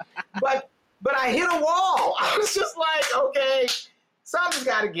it. But I hit a wall. I was just like, okay, something's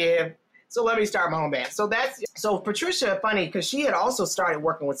got to give. So let me start my own band. So Patricia, funny, because she had also started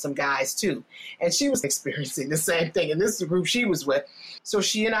working with some guys too. And she was experiencing the same thing. And this is the group she was with. So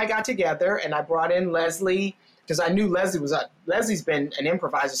she and I got together and I brought in Leslie because I knew Leslie's been an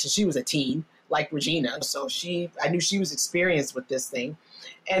improviser since she was a teen, like Regina. So I knew she was experienced with this thing.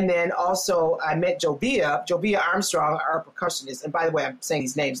 And then also I met Jovia Armstrong, our percussionist. And by the way, I'm saying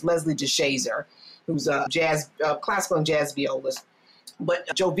these names, Leslie DeShazer, who's a classical and jazz violist. But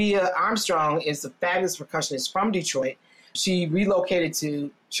Jovia Armstrong is a fabulous percussionist from Detroit. She relocated to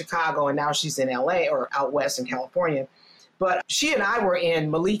Chicago and now she's in LA or out west in California. But she and I were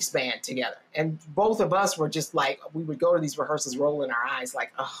in Malik's band together. And both of us were just like, we would go to these rehearsals rolling our eyes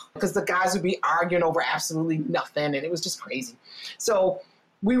like, oh, because the guys would be arguing over absolutely nothing. And it was just crazy. So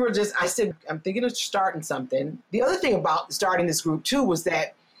I said, I'm thinking of starting something. The other thing about starting this group too was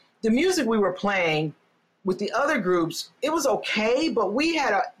that the music we were playing with the other groups, it was okay, but we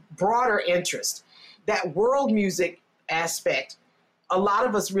had a broader interest. That world music aspect, a lot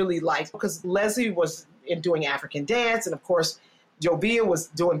of us really liked because Leslie was doing African dance. And of course, Jovia was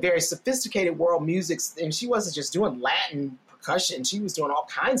doing very sophisticated world music. And she wasn't just doing Latin percussion. She was doing all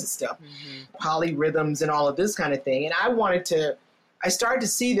kinds of stuff, polyrhythms and all of this kind of thing. And I started to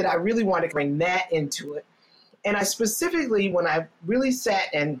see that I really wanted to bring that into it. And I specifically, when I really sat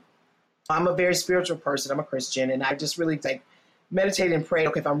and I'm a very spiritual person, I'm a Christian, and I just really meditated and prayed,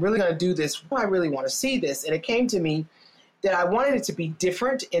 okay, if I'm really going to do this, I really want to see this. And it came to me that I wanted it to be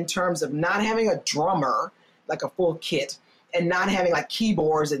different in terms of not having a drummer, like a full kit, and not having like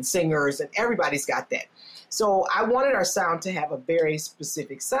keyboards and singers, and everybody's got that. So I wanted our sound to have a very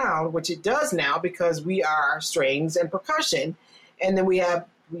specific sound, which it does now because we are strings and percussion, and then we have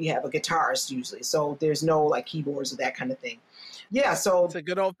a guitarist usually. So there's no like keyboards or that kind of thing. Yeah, so it's a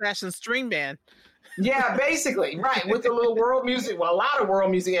good old-fashioned string band. Yeah, basically, right, with a little world music, a lot of world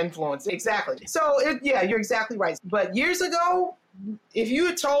music influence, exactly. So, you're exactly right. But years ago, if you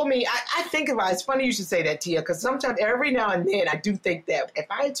had told me, I think about it, it's funny you should say that, Tia, because sometimes, every now and then, I do think that if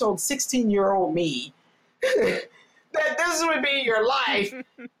I had told 16-year-old me that this would be your life,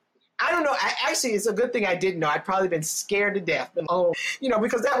 I don't know. Actually, it's a good thing I didn't know. I'd probably been scared to death.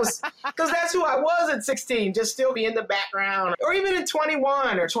 Because that's who I was at 16, just still be in the background, or even at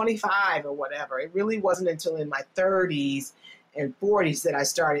 21 or 25 or whatever. It really wasn't until in my 30s and 40s that I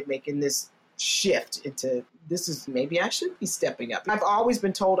started making this shift into maybe I should be stepping up. I've always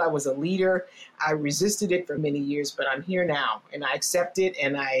been told I was a leader. I resisted it for many years, but I'm here now and I accept it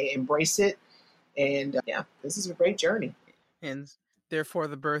and I embrace it. And this is a great journey. And therefore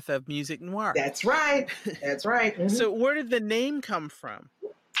the birth of Music Noir. That's right. That's right. Mm-hmm. So where did the name come from?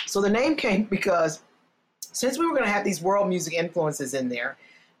 So the name came because since we were going to have these world music influences in there,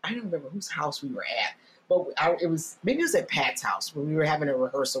 I don't remember whose house we were at, but it was at Pat's house when we were having a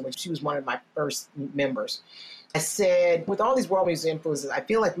rehearsal when she was one of my first members. I said, with all these world music influences, I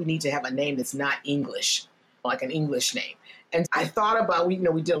feel like we need to have a name that's not English, like an English name. And I thought about, we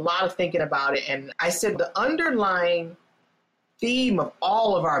did a lot of thinking about it. And I said, the underlying theme of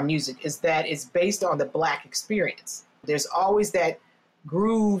all of our music is that it's based on the Black experience. There's always that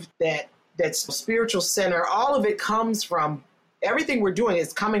groove, that spiritual center. All of it comes from, everything we're doing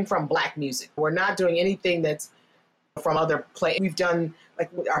is coming from Black music. We're not doing anything that's from other places. We've done,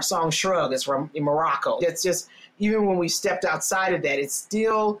 like our song Shrug is from Morocco. It's just, even when we stepped outside of that,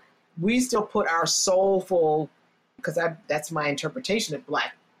 we still put our soulful, because that's my interpretation of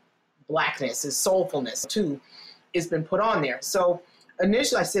Blackness, is soulfulness too. It's been put on there. So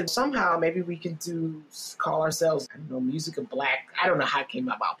initially I said, somehow maybe we can call ourselves, Music of Black. I don't know how it came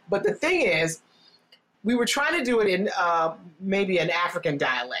about. But the thing is, we were trying to do it in maybe an African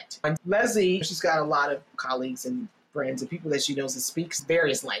dialect. And Leslie, she's got a lot of colleagues and friends and people that she knows that speaks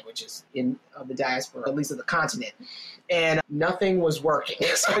various languages of the diaspora, at least of the continent. And nothing was working.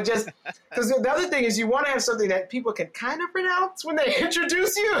 So because the other thing is you want to have something that people can kind of pronounce when they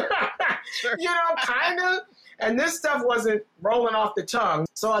introduce you, Sure. kind of. And this stuff wasn't rolling off the tongue.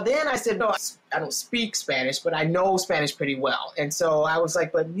 So then I said, no, I don't speak Spanish, but I know Spanish pretty well. And so I was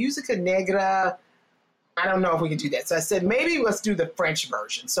like, but Música Negra, I don't know if we can do that. So I said, maybe let's do the French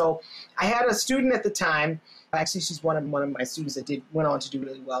version. So I had a student at the time. Actually, she's one of my students that went on to do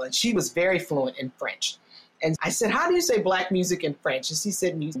really well. And she was very fluent in French. And I said, how do you say black music in French? And she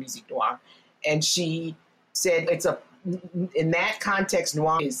said, musique noire. And she said, in that context,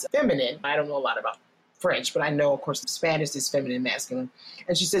 noir is feminine. I don't know a lot about French, but I know, of course, Spanish is feminine and masculine.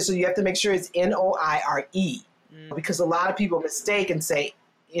 And she said, so you have to make sure it's Noire, because a lot of people mistake and say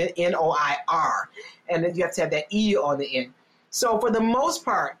Noir, and then you have to have that E on the end. So for the most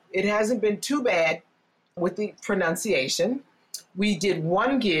part, it hasn't been too bad with the pronunciation. We did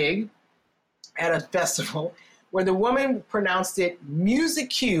one gig at a festival where the woman pronounced it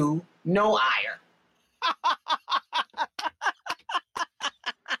Musique No Ire.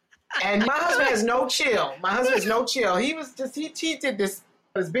 And my husband has no chill. He was just, he did this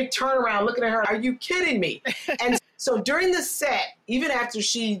big turnaround looking at her. Are you kidding me? And so during the set, even after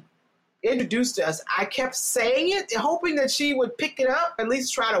she introduced us, I kept saying it, hoping that she would pick it up, at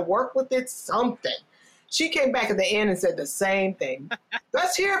least try to work with it, something. She came back at the end and said the same thing.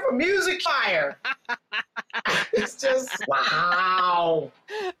 Let's hear it from Music Fire. It's just, wow.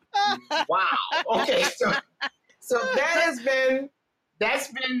 Okay, so that's been that.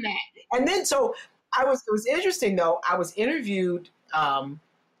 And then, so it was interesting though, I was interviewed, and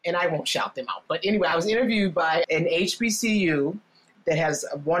I won't shout them out, but anyway, I was interviewed by an HBCU that has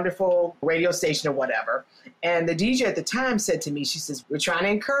a wonderful radio station or whatever. And the DJ at the time said to me, she says, we're trying to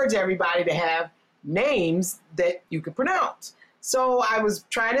encourage everybody to have names that you can pronounce. So I was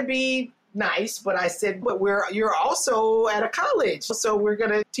trying to be nice, but I said, but you're also at a college. So we're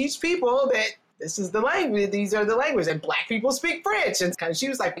going to teach people that this is the language, these are the languages, and black people speak French. And she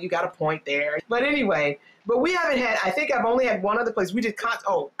was like, you got a point there. But anyway, we haven't had, I think I've only had one other place. We did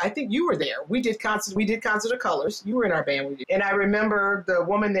I think you were there. We did Concert of Colors. You were in our band. And I remember the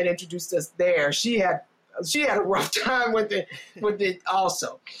woman that introduced us there, she had a rough time with it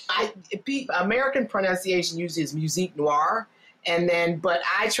also. American pronunciation usually is musique noire. But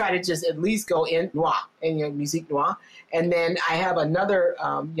I try to just at least go in noir, and musique noire. And then I have another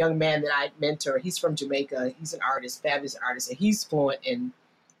young man that I mentor. He's from Jamaica. He's an artist, fabulous artist, and he's fluent in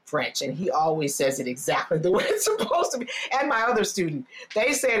French. And he always says it exactly the way it's supposed to be. And my other student,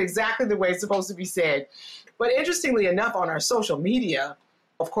 they say it exactly the way it's supposed to be said. But interestingly enough, on our social media,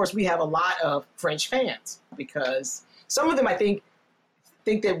 of course, we have a lot of French fans because some of them, I think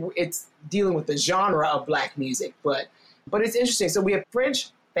that it's dealing with the genre of black music, but it's interesting. So we have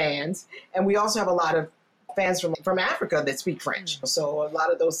French fans, and we also have a lot of fans from Africa that speak French. So a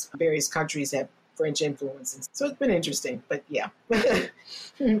lot of those various countries have French influences. So it's been interesting, but yeah.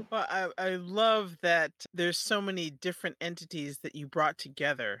 Well, I love that there's so many different entities that you brought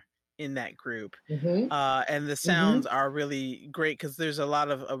together in that group. Mm-hmm. And the sounds are really great because there's a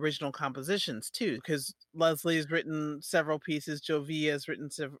lot of original compositions too, because Leslie's written several pieces, Jovia's written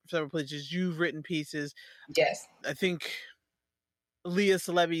several pieces, you've written pieces. Yes. I think Leah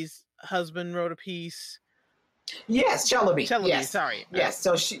Celebi's husband wrote a piece. Yes, Chelaby. Yes. Sorry. Yes,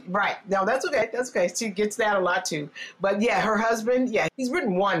 so right. No, that's okay. She gets that a lot too. But yeah, her husband, he's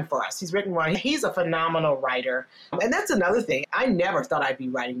written one for us. He's a phenomenal writer. And that's another thing. I never thought I'd be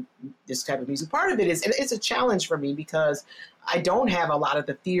writing this type of music. Part of it is, and it's a challenge for me because I don't have a lot of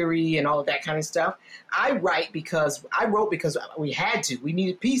the theory and all of that kind of stuff. I wrote because we had to. We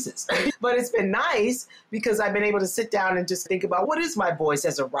needed pieces. But it's been nice because I've been able to sit down and just think about what is my voice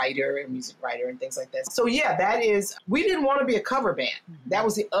as a writer and music writer and things like that. So yeah, we didn't want to be a cover band. That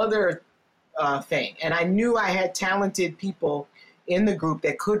was the other thing. And I knew I had talented people in the group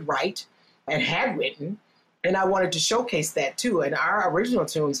that could write and had written. And I wanted to showcase that too. And our original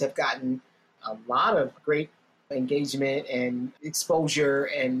tunes have gotten a lot of great engagement and exposure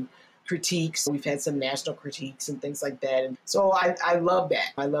and critiques. We've had some national critiques and things like that. And so I love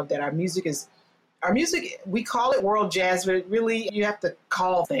that. I love that our music, we call it world jazz, but really you have to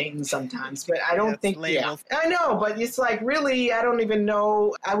call things sometimes. But I don't think, I know, but it's like really, I don't even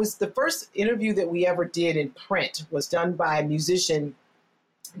know. The first interview that we ever did in print was done by a musician,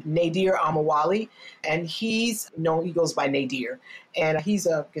 Nadir Amawali, and he goes by Nadir, and he's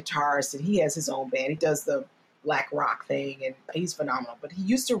a guitarist and he has his own band. He does the black rock thing, and he's phenomenal. But he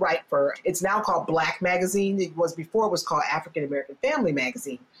used to write it's now called Black Magazine. Before it was called African American Family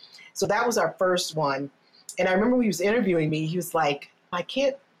Magazine. So that was our first one. And I remember when he was interviewing me, he was like, I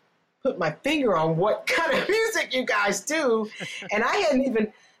can't put my finger on what kind of music you guys do. And I hadn't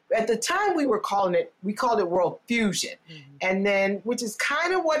even At the time we called it world fusion. Mm-hmm. And then, which is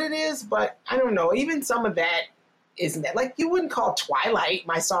kind of what it is, but I don't know, even some of that isn't that. Like, you wouldn't call Twilight,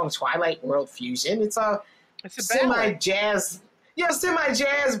 my song Twilight, world fusion. It's a semi-jazz,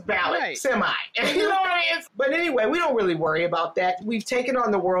 semi-jazz ballad, right. Semi. You know what I mean? But anyway, we don't really worry about that. We've taken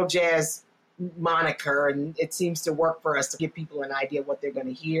on the world jazz moniker, and it seems to work for us to give people an idea of what they're going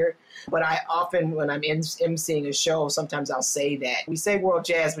to hear. But I often, when I'm emceeing a show, sometimes I'll say that. We say world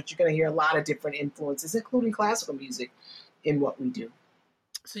jazz, but you're going to hear a lot of different influences, including classical music, in what we do.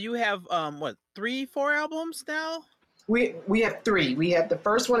 So you have, 3-4 albums now? We have 3. We have, the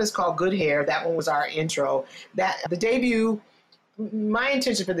first one is called Good Hair. That one was our intro. The debut, my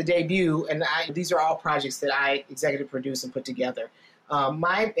intention for the debut, and these are all projects that I executive produce and put together.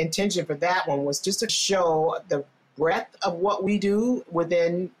 My intention for that one was just to show the breadth of what we do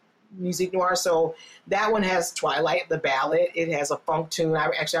within musique noire. So that one has Twilight, the ballad. It has a funk tune.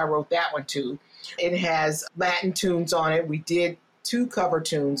 I wrote that one too. It has Latin tunes on it. We did 2 cover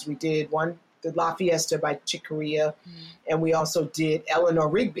tunes. We did one, the La Fiesta by Chick Corea, and we also did Eleanor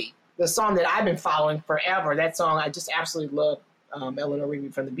Rigby, the song that I've been following forever. That song, I just absolutely love Eleanor Rigby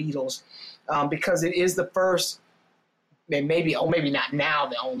from the Beatles, because it is the first, maybe not now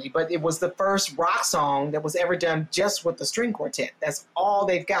the only, but it was the first rock song that was ever done just with the string quartet. That's all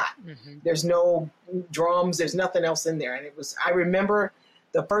they've got. Mm-hmm. There's no drums, there's nothing else in there. And I remember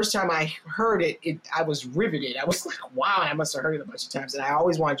the first time I heard it, I was riveted. I was like, wow, I must have heard it a bunch of times. And I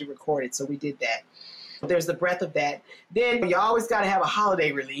always wanted to record it, so we did that. There's the breadth of that. Then you always got to have a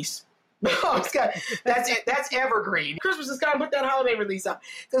holiday release. That's evergreen. Christmas is got to put that holiday release up.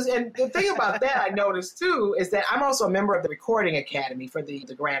 And the thing about that I noticed too is that I'm also a member of the Recording Academy for the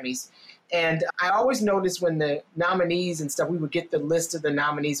Grammys. And I always noticed when the nominees and stuff, we would get the list of the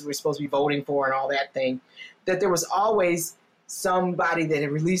nominees we were supposed to be voting for and all that thing, that there was always somebody that had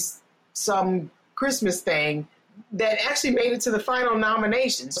released some Christmas thing that actually made it to the final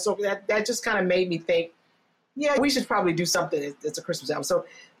nomination. So that just kind of made me think, yeah, we should probably do something that's a Christmas album. So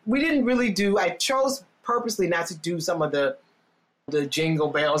we didn't really I chose purposely not to do some of the jingle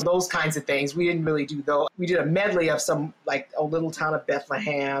bells, those kinds of things. We didn't really do those. We did a medley of some, like A Little Town of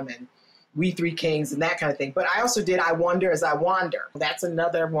Bethlehem and We Three Kings and that kind of thing. But I also did I Wonder as I Wander. That's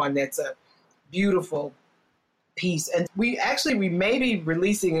another one that's a beautiful piece. And we may be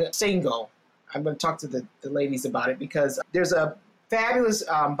releasing a single. I'm going to talk to the ladies about it, because there's a fabulous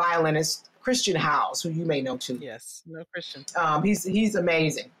violinist, Christian Howes, who you may know too. Yes, no Christian. He's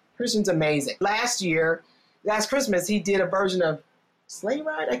amazing. Christian's amazing. Last Christmas, he did a version of Sleigh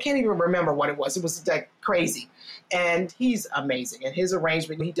Ride. I can't even remember what it was. It was like crazy. And he's amazing. And his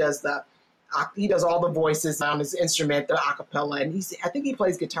arrangement, he does all the voices on his instrument, the a cappella, and I think he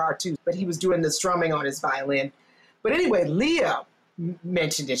plays guitar too, but he was doing the strumming on his violin. But anyway, Leah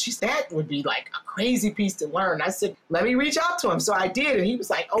mentioned it. She said, that would be like a crazy piece to learn. I said, let me reach out to him. So I did. And he was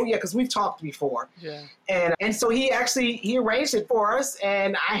like, oh yeah, because we've talked before. Yeah. And so he arranged it for us,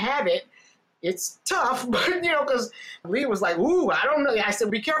 and I have it. It's tough, but because Leah was like, ooh, I don't know. I said,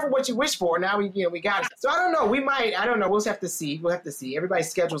 be careful what you wish for. Now we got it. So I don't know. I don't know. We'll have to see.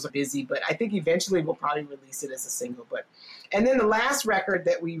 Everybody's schedules are busy, but I think eventually we'll probably release it as a single. And then the last record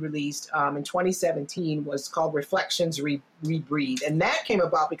that we released in 2017 was called Reflections Rebreathe. And that came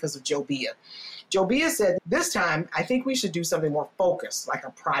about because of Joe Bia. Joe Bia said, this time, I think we should do something more focused, like a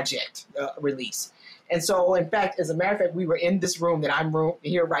project release. And so, in fact, as a matter of fact, we were in this room that I'm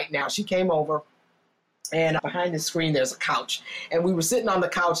here right now. She came over, and behind the screen, there's a couch. And we were sitting on the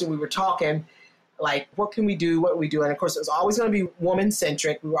couch, and we were talking, like, what can we do? What we do? And, of course, it was always going to be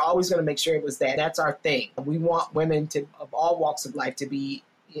woman-centric. We were always going to make sure it was that. That's our thing. We want women of all walks of life to be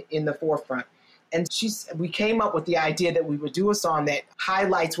in the forefront. And we came up with the idea that we would do a song that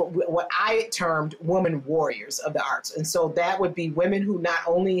highlights what I termed woman warriors of the arts. And so that would be women who not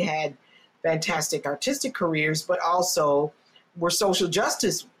only had fantastic artistic careers, but also were social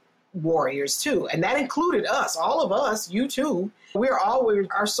justice warriors too. And that included us, all of us, you too.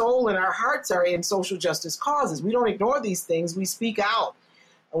 Our soul and our hearts are in social justice causes. We don't ignore these things. We speak out,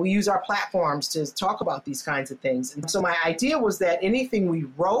 and we use our platforms to talk about these kinds of things. And so my idea was that anything we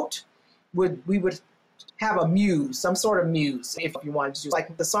wrote, we would have a muse, some sort of muse, if you wanted to do.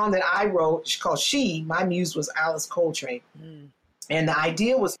 Like the song that I wrote called She, my muse was Alice Coltrane. And the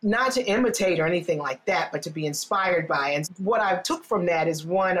idea was not to imitate or anything like that, but to be inspired by. And what I took from that is,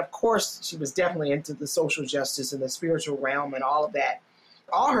 one, of course, she was definitely into the social justice and the spiritual realm and all of that.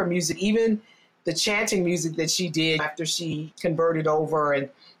 All her music, even the chanting music that she did after she converted over, and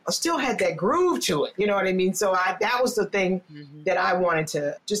still had that groove to it. You know what I mean? So that was the thing that I wanted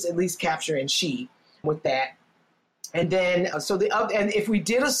to just at least capture in She with that. And then, and if we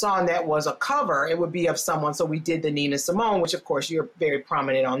did a song that was a cover, it would be of someone. So we did the Nina Simone, which of course you're very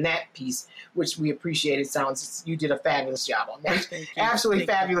prominent on that piece, which we appreciate. It sounds, you did a fabulous job on that. Absolutely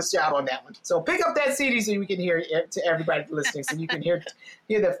fabulous job on that one. So pick up that CD so we can hear it to everybody listening, so you can hear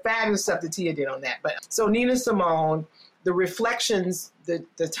the fabulous stuff that Tia did on that. But so Nina Simone, the Reflections,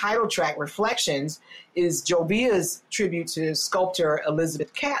 the title track Reflections is Jovia's tribute to sculptor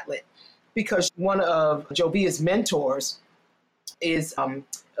Elizabeth Catlett, because one of Jovia's mentors is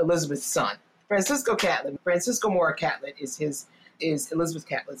Elizabeth's son, Francisco Catlett. Francisco Mora Catlett is Elizabeth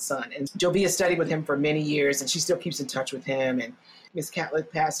Catlett's son. And Jovia studied with him for many years, and she still keeps in touch with him. And Miss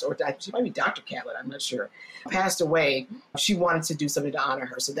Catlett passed, or she might be Dr. Catlett, I'm not sure, passed away. She wanted to do something to honor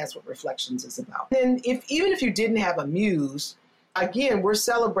her, so that's what Reflections is about. And even if you didn't have a muse, again, we're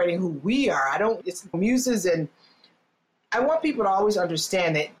celebrating who we are. It's muses, and I want people to always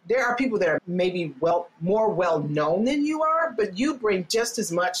understand that there are people that are maybe more well-known than you are, but you bring just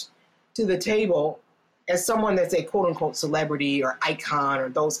as much to the table as someone that's a quote-unquote celebrity or icon or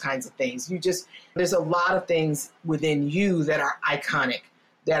those kinds of things. There's a lot of things within you that are iconic,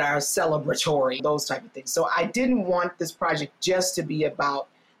 that are celebratory, those type of things. So I didn't want this project just to be about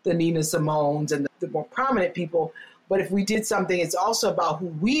the Nina Simones and the more prominent people, but if we did something, it's also about who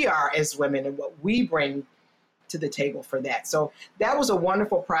we are as women and what we bring to the table for that. So that was a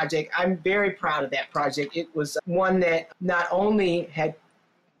wonderful project. I'm very proud of that project. It was one that not only had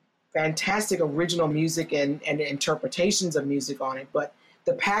fantastic original music and interpretations of music on it, but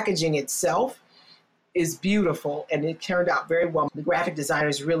the packaging itself is beautiful, and it turned out very well. The graphic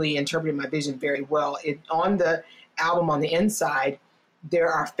designers really interpreted my vision very well. On the album, on the inside, there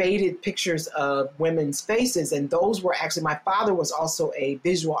are faded pictures of women's faces, and those were actually, my father was also a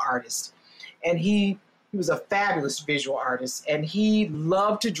visual artist, and he was a fabulous visual artist, and he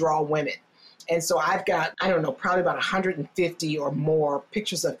loved to draw women. And so I've got, probably about 150 or more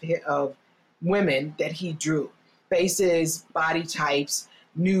pictures of women that he drew. Faces, body types,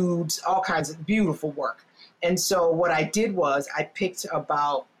 nudes, all kinds of beautiful work. And so what I did was I picked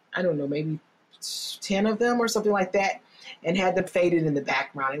about, maybe 10 of them or something like that, and had them faded in the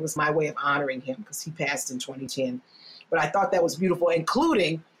background. It was my way of honoring him because he passed in 2010. But I thought that was beautiful,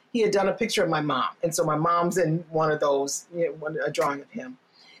 including he had done a picture of my mom. And so my mom's in one of those, a drawing of him.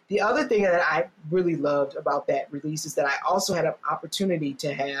 The other thing that I really loved about that release is that I also had an opportunity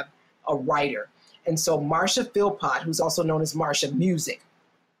to have a writer. And so Marsha Philpott, who's also known as Marsha Music,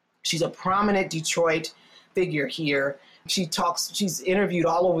 she's a prominent Detroit figure here. She's interviewed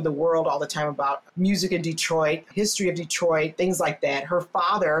all over the world all the time about music in Detroit, history of Detroit, things like that. Her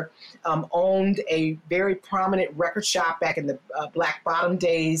father owned a very prominent record shop back in the Black Bottom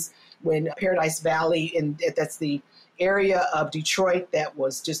days when Paradise Valley, that's the area of Detroit that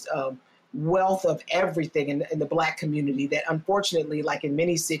was just a wealth of everything in the Black community that unfortunately, like in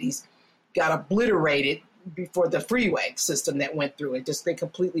many cities, got obliterated before the freeway system that went through it. They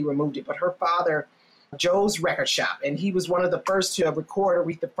completely removed it. But her father, Joe's Record Shop, and he was one of the first to record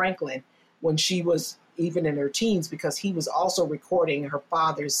Aretha Franklin when she was even in her teens, because he was also recording her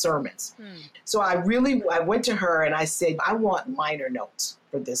father's sermons. So I went to her and I said, I want liner notes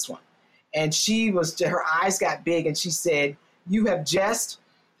for this one. And her eyes got big and she said, you have just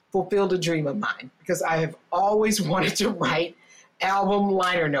fulfilled a dream of mine, because I have always wanted to write album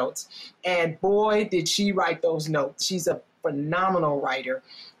liner notes. And boy, did she write those notes. She's a phenomenal writer.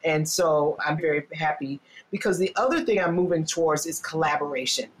 And so I'm very happy, because the other thing I'm moving towards is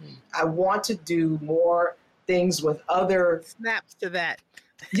collaboration. I want to do more things with other... Snaps to that.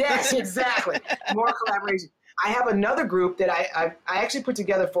 Yes, exactly. More collaboration. I have another group that I actually put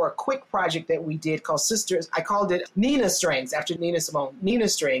together for a quick project that we did called Sisters. I called it Nina Strings, after Nina Simone, Nina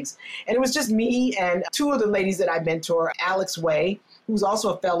Strings. And it was just me and two of the ladies that I mentor, Alex Way, who's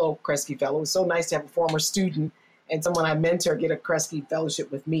also a fellow Kresge Fellow. It was so nice to have a former student and someone I mentor get a Kresge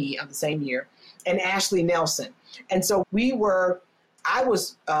Fellowship with me the same year, and Ashley Nelson. And so I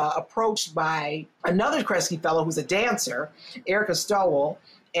was approached by another Kresge Fellow who's a dancer, Erica Stowell,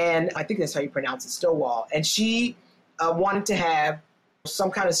 and I think that's how you pronounce it, Stowall. And she wanted to have some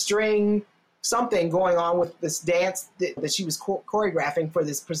kind of string, something going on with this dance that she was choreographing for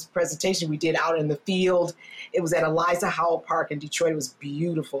this presentation we did out in the field. It was at Eliza Howell Park in Detroit. It was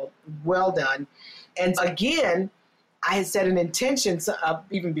beautiful, well done. And again, I had set an intention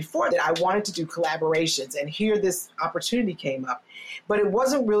even before that I wanted to do collaborations, and here this opportunity came up. But it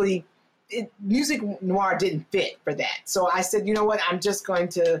wasn't really, music noir didn't fit for that. So I said, you know what, I'm just going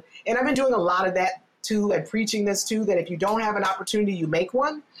to, and I've been doing a lot of that too, and preaching this too, that if you don't have an opportunity, you make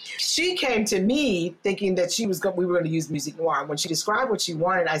one. She came to me thinking that we were going to use music noir. When she described what she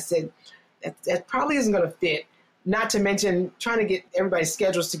wanted, I said, that probably isn't going to fit not to mention trying to get everybody's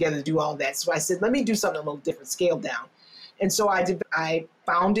schedules together to do all that. So I said, let me do something a little different, scaled down. And so I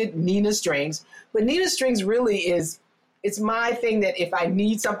founded Nina Strings. But Nina Strings really it's my thing that if I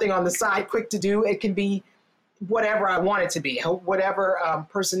need something on the side quick to do, it can be whatever I want it to be, whatever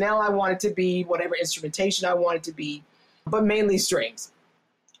personnel I want it to be, whatever instrumentation I want it to be, but mainly strings.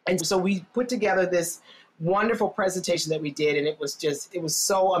 And so we put together this wonderful presentation that we did, and it was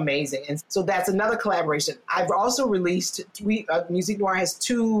so amazing. And so that's another collaboration. I've also released, Musique Noire has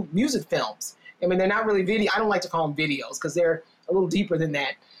 2 music films. I mean, they're not really video. I don't like to call them videos because they're a little deeper than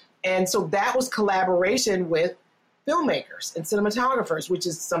that. And so that was collaboration with filmmakers and cinematographers, which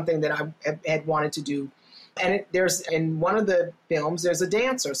is something that I had wanted to do. And there's in one of the films, there's a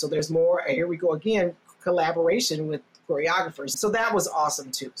dancer. So there's more, here we go again, collaboration with choreographers. So that was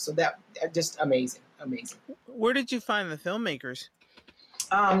awesome too. So that just amazing. Where did you find the filmmakers?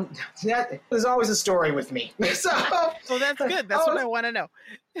 There's always a story with me. So that's good. That's what I want to know.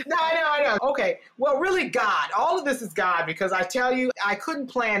 I know. Okay. Well, really God. All of this is God, because I tell you, I couldn't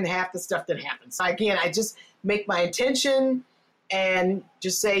plan half the stuff that happens. Again, I just make my intention and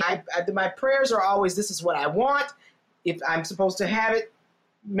just say, my prayers are always, this is what I want. If I'm supposed to have it,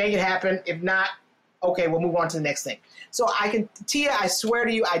 make it happen. If not, okay, we'll move on to the next thing. So Tia, I swear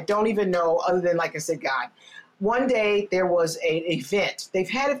to you, I don't even know, other than, like I said, God. One day there was an event. They've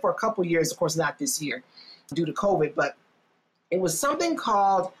had it for a couple years, of course, not this year due to COVID, but it was something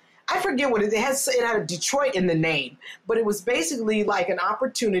called, I forget what it had a Detroit in the name, but it was basically like an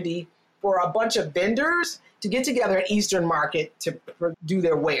opportunity for a bunch of vendors to get together at Eastern Market to do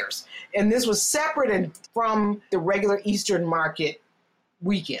their wares. And this was separate from the regular Eastern Market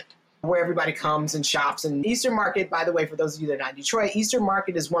weekend, where everybody comes and shops. And Eastern Market, by the way, for those of you that are not in Detroit, Eastern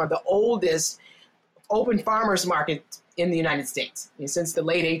Market is one of the oldest open farmers markets in the United States since the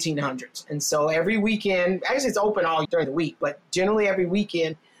late 1800s. And so every weekend, actually it's open all during the week, but generally every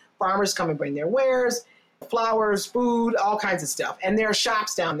weekend, farmers come and bring their wares, flowers, food, all kinds of stuff. And there are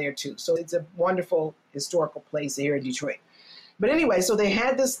shops down there too. So it's a wonderful historical place here in Detroit. But anyway, so they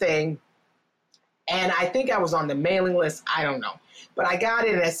had this thing, and I think I was on the mailing list. I don't know. But I got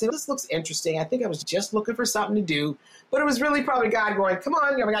it and I said, this looks interesting. I think I was just looking for something to do. But it was really probably God going, come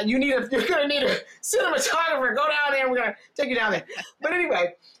on, you're going to need a cinematographer. Go down there. We're going to take you down there. But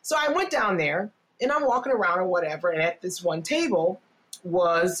anyway, so I went down there and I'm walking around or whatever. And at this one table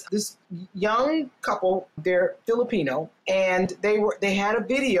was this young couple. They're Filipino. And they had a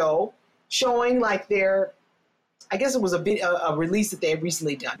video showing like I guess it was a release that they had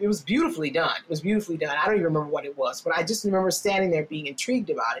recently done. It was beautifully done. I don't even remember what it was, but I just remember standing there being intrigued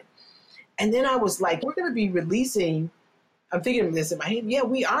about it. And then I was like, we're going to be releasing, I'm thinking of this in my head. Yeah,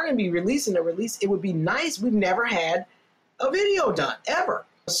 we are going to be releasing a release. It would be nice. We've never had a video done ever.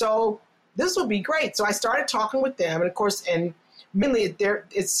 So this would be great. So I started talking with them. And of course, and mainly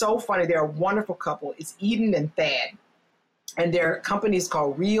it's so funny. They're a wonderful couple. It's Eden and Thad. And their company is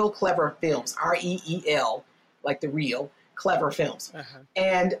called Real Clever Films, REEL. Like the Real Clever Films. Uh-huh.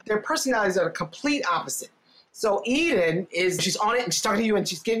 And their personalities are the complete opposite. So Eden she's on it and she's talking to you and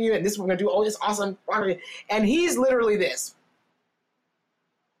she's giving you, and this is what we're going to do. Oh, it's awesome. And he's literally this.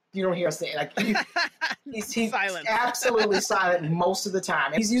 You don't hear us saying he's silent. Absolutely silent most of the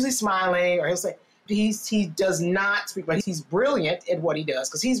time. He's usually smiling, or he'll say, he does not speak, but he's brilliant at what he does,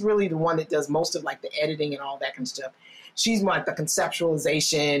 because he's really the one that does most of like the editing and all that kind of stuff. She's more like the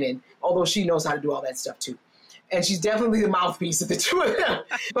conceptualization, and although she knows how to do all that stuff too. And she's definitely the mouthpiece of the two of them.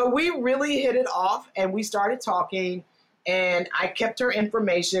 But we really hit it off, and we started talking, and I kept her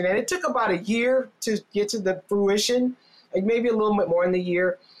information. And it took about a year to get to the fruition, like maybe a little bit more in the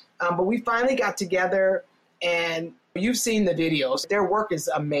year. But we finally got together, and you've seen the videos. Their work is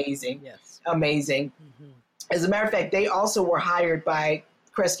amazing. Yes. Amazing. Mm-hmm. As a matter of fact, they also were hired by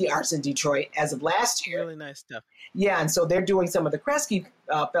Kresge Arts in Detroit as of last year. Really nice stuff. Yeah, and so they're doing some of the Kresge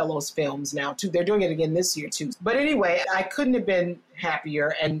Fellows films now, too. They're doing it again this year, too. But anyway, I couldn't have been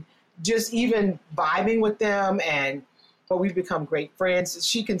happier, and just even vibing with them, and we've become great friends.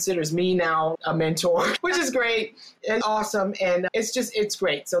 She considers me now a mentor, which is great and awesome, and it's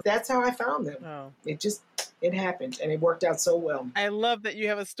great. So that's how I found them. Oh. It happened, and it worked out so well. I love that you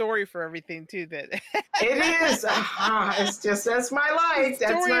have a story for everything, too. That it is. That's my life.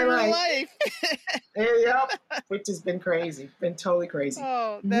 That's my life. Yep. Which has been crazy. Been totally crazy.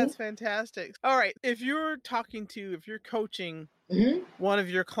 Oh, that's fantastic. All right. If you're coaching one of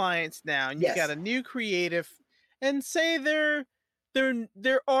your clients now, and you've got a new creative, and say they're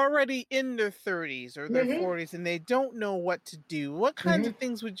already in their 30s or their 40s, and they don't know what to do, what kinds of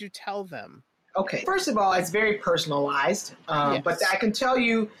things would you tell them? Okay. First of all, it's very personalized, but I can tell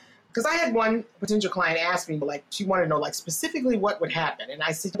you Because I had one potential client ask me, like, she wanted to know, like, specifically what would happen. And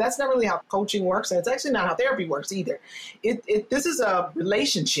I said, that's not really how coaching works. And it's actually not how therapy works either. This is a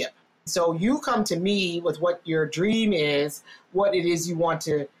relationship. So you come to me with what your dream is, what it is you want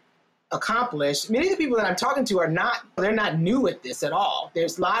to accomplish. Many of the people that I'm talking to they're not new at this at all.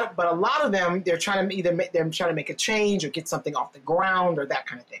 But a lot of them, they're trying to make a change or get something off the ground or that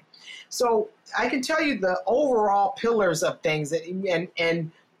kind of thing. So I can tell you the overall pillars of things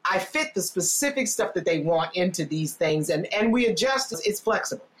and I fit the specific stuff that they want into these things, and we adjust. It's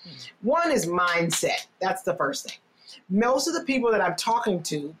flexible. One is mindset. That's the first thing. Most of the people that I'm talking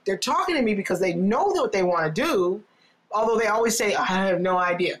to, they're talking to me because they know what they want to do, although they always say, I have no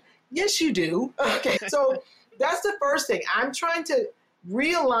idea. Yes, you do. Okay, so that's the first thing. I'm trying to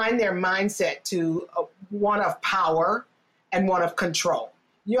realign their mindset to one of power and one of control.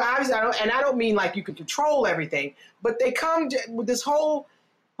 You know, obviously, I don't mean like you can control everything, but they come with this whole,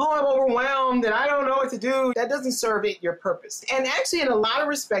 I'm overwhelmed and I don't know what to do. That doesn't serve your purpose. And actually, in a lot of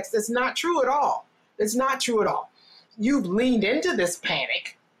respects, that's not true at all. It's not true at all. You've leaned into this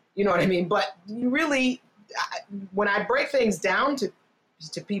panic, you know what I mean? But you really, when I break things down to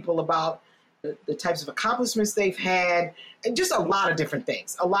people about the types of accomplishments they've had, and just a lot of different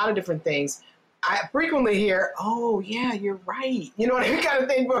things, I frequently hear, oh, yeah, you're right. You know what I mean? Kind of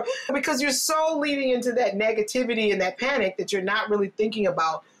thing. Because you're so leaning into that negativity and that panic that you're not really thinking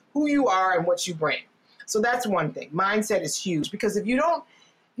about who you are and what you bring. So that's one thing. Mindset is huge. Because if you don't,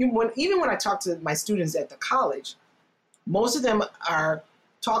 even when I talk to my students at the college, most of them are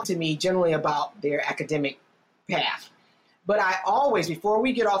talking to me generally about their academic path. But I always, before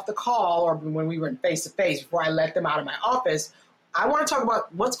we get off the call or when we were in face-to-face, before I let them out of my office, I want to talk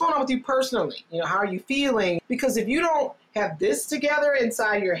about what's going on with you personally. You know, how are you feeling? Because if you don't have this together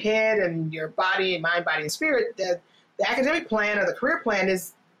inside your head and your body and mind, body, and spirit, the academic plan or the career plan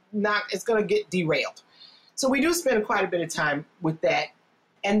it's going to get derailed. So we do spend quite a bit of time with that.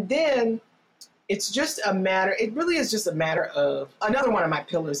 And then it really is just a matter of, another one of my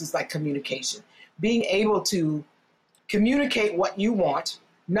pillars is like communication. Being able to communicate what you want,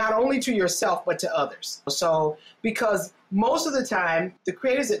 not only to yourself, but to others. So, because most of the time, the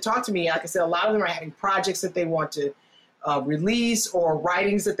creators that talk to me, like I said, a lot of them are having projects that they want to release or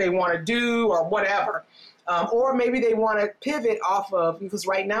writings that they want to do or whatever. Or maybe they want to pivot off of, because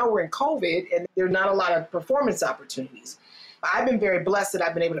right now we're in COVID and there's not a lot of performance opportunities. I've been very blessed that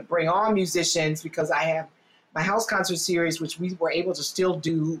I've been able to bring on musicians because I have my house concert series, which we were able to still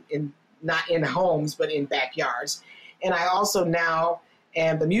do not in homes, but in backyards. And I also now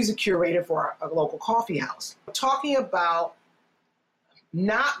am the music curator for a local coffee house. Talking about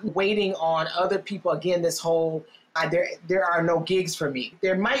not waiting on other people, again, this whole, there are no gigs for me.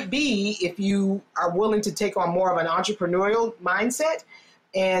 There might be if you are willing to take on more of an entrepreneurial mindset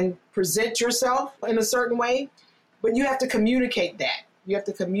and present yourself in a certain way, but you have to communicate that. You have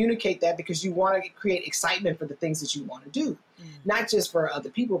to communicate that because you want to create excitement for the things that you want to do, not just for other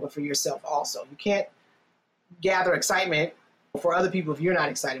people, but for yourself also. You can't gather excitement for other people if you're not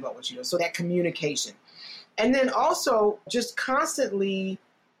excited about what you do. So that communication. And then also just constantly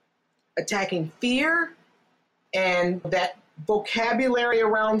attacking fear and that vocabulary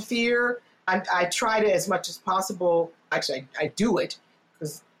around fear. I try to, as much as possible, actually I do it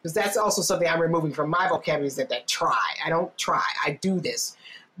because that's also something I'm removing from my vocabulary is that try. I don't try. I do this.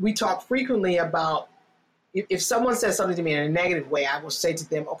 We talk frequently about if someone says something to me in a negative way, I will say to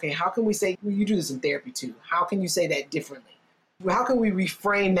them, okay, how can we say, well, you do this in therapy too. How can you say that differently? How can we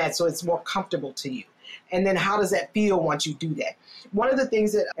reframe that so it's more comfortable to you? And then how does that feel once you do that? One of the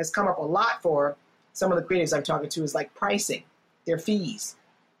things that has come up a lot for some of the creatives I'm talking to is like pricing, their fees.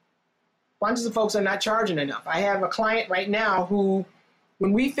 Bunches of folks are not charging enough. I have a client right now who,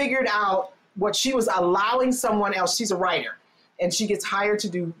 when we figured out what she was allowing someone else, she's a writer, and she gets hired to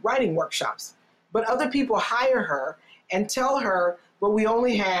do writing workshops. But other people hire her and tell her, well, we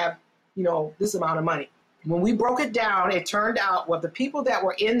only have, this amount of money. When we broke it down, it turned out, well, the people that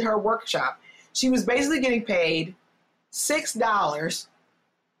were in her workshop, she was basically getting paid $6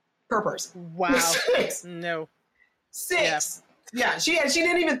 per person. Wow. 6. No. 6. Yeah, she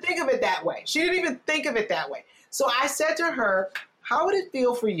didn't even think of it that way. So I said to her, how would it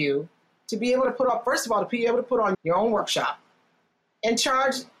feel for you to be able to put on, first of all, to be able to put on your own workshop and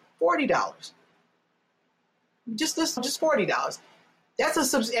charge $40? Just $40.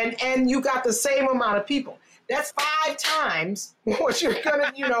 That's and you got the same amount of people. That's 5 times what you're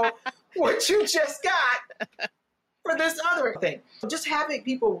gonna, what you just got for this other thing. Just having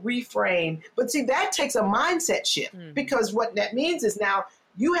people reframe. But see, that takes a mindset shift because what that means is now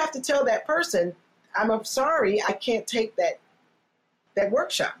you have to tell that person, I'm sorry, I can't take that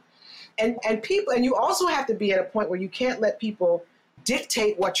workshop. And people, and you also have to be at a point where you can't let people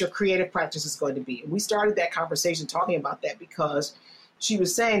dictate what your creative practice is going to be. And we started that conversation talking about that because she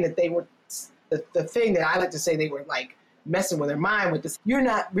was saying that they were, the thing that I like to say, they were like messing with her mind with this. You're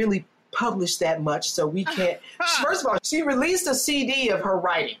not really published that much, so we can't. First of all, she released a CD of her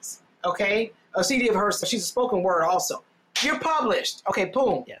writings, okay? A CD of her, she's a spoken word also. You're published. Okay,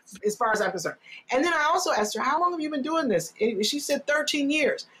 boom, Yes. as far as I'm concerned. And then I also asked her, how long have you been doing this? And she said 13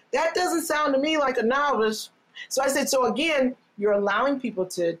 years. That doesn't sound to me like a novice. So I said, so again, you're allowing people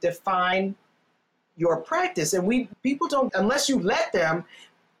to define your practice. And people don't, unless you let them,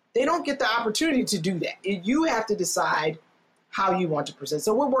 they don't get the opportunity to do that. You have to decide how you want to present.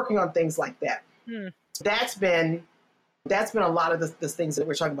 So we're working on things like that. That's been a lot of the things that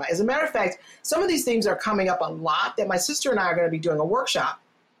we're talking about. As a matter of fact, some of these things are coming up a lot that my sister and I are going to be doing a workshop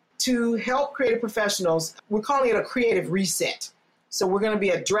to help creative professionals. We're calling it a creative reset. So we're going to be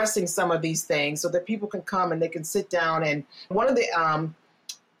addressing some of these things so that people can come and they can sit down. And one of the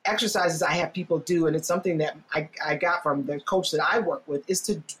exercises I have people do, and it's something that I got from the coach that I work with, is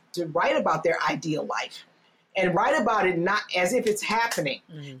to write about their ideal life. And write about it not as if it's happening.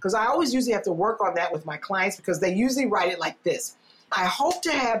 Because I always usually have to work on that with my clients because they usually write it like this. I hope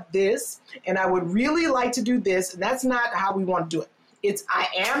to have this, and I would really like to do this. And that's not how we want to do it. It's I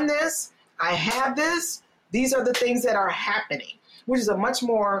am this, I have this, these are the things that are happening, which is a much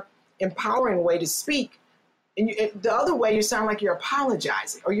more empowering way to speak. And the other way, you sound like you're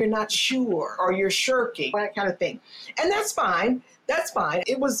apologizing, or you're not sure, or you're shirking, that kind of thing. And that's fine. That's fine.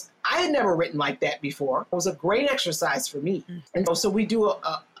 I had never written like that before. It was a great exercise for me. And so we do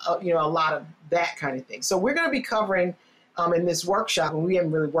a lot of that kind of thing. So we're going to be covering in this workshop, and we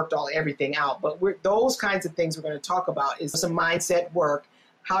haven't really worked everything out, but those kinds of things we're going to talk about is some mindset work.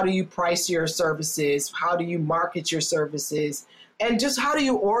 How do you price your services? How do you market your services? And just how do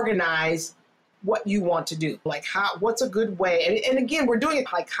you organize what you want to do? Like what's a good way? And again, we're doing it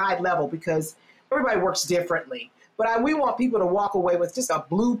like high level because everybody works differently. But we want people to walk away with just a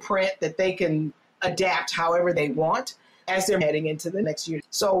blueprint that they can adapt however they want as they're heading into the next year.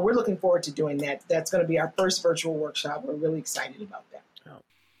 So we're looking forward to doing that. That's going to be our first virtual workshop. We're really excited about that.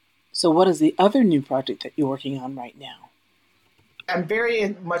 So what is the other new project that you're working on right now? I'm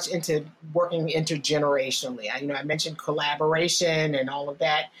very much into working intergenerationally. I mentioned collaboration and all of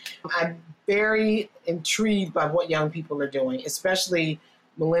that. I'm very intrigued by what young people are doing, especially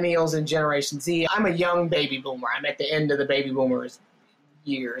millennials and Generation Z. I'm a young baby boomer. I'm at the end of the baby boomers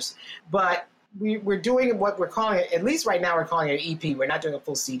years. But we're doing what we're calling it, at least right now we're calling it an EP. We're not doing a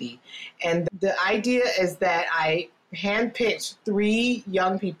full CD. And the idea is that I handpicked 3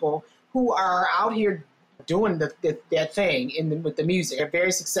 young people who are out here doing that thing with the music. They're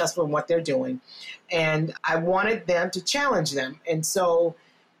very successful in what they're doing. And I wanted them to challenge them. And so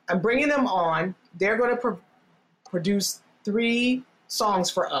I'm bringing them on. They're going to produce 3 songs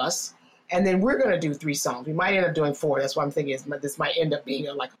for us, and then we're going to do 3 songs. We might end up doing 4. That's what I'm thinking this might end up being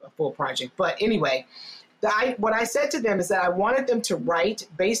like a full project. But anyway, what I said to them is that I wanted them to write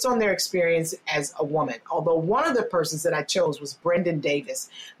based on their experience as a woman. Although one of the persons that I chose was Brendan Davis.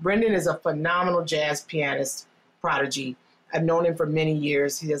 Brendan is a phenomenal jazz pianist prodigy. I've known him for many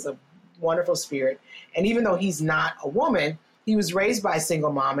years. He has a wonderful spirit. And even though he's not a woman, he was raised by a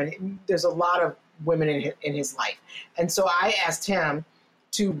single mom, and there's a lot of women in his life. And so I asked him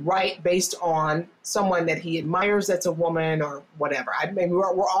to write based on someone that he admires that's a woman or whatever.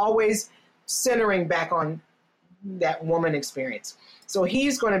 We're always centering back on that woman experience. So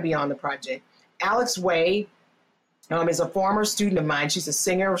he's going to be on the project. Alex Way is a former student of mine. She's a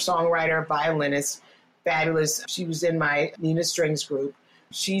singer, songwriter, violinist, fabulous. She was in my Nina Strings group.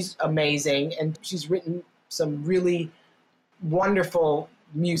 She's amazing, and she's written some really wonderful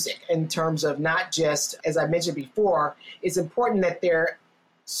music in terms of not just, as I mentioned before, it's important that their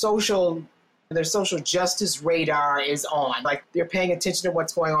social justice radar is on. Like they're paying attention to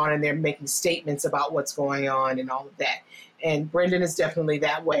what's going on and they're making statements about what's going on and all of that. And Brendan is definitely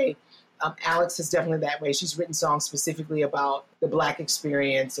that way. Alex is definitely that way. She's written songs specifically about the Black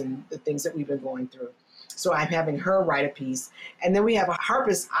experience and the things that we've been going through. So I'm having her write a piece. And then we have a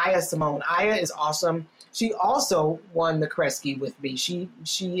harpist, Aya Simone. Aya is awesome. She also won the Kresge with me.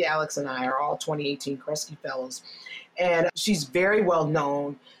 She, Alex, and I are all 2018 Kresge Fellows. And she's very well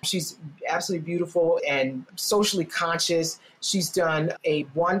known. She's absolutely beautiful and socially conscious. She's done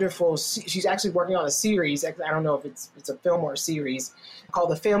she's actually working on a series. I don't know if it's a film or a series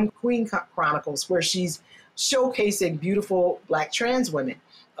called The Film Queen Chronicles, where she's showcasing beautiful Black trans women,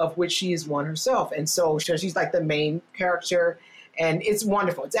 of which she is one herself. And so she's like the main character. And it's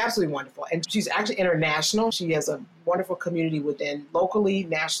wonderful. It's absolutely wonderful. And she's actually international. She has a wonderful community within locally,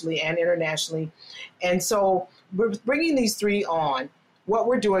 nationally, and internationally. And so we're bringing these three on. What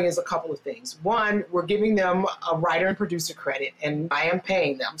we're doing is a couple of things. One, we're giving them a writer and producer credit, and I am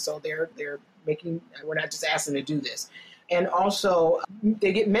paying them. So they're making, we're not just asking to do this. And also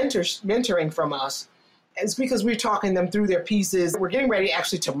they get mentoring from us. It's because we're talking them through their pieces. We're getting ready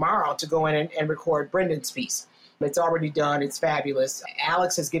actually tomorrow to go in and record Brendan's piece. It's already done. It's fabulous.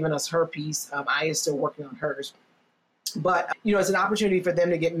 Alex has given us her piece. I is still working on hers. But, it's an opportunity for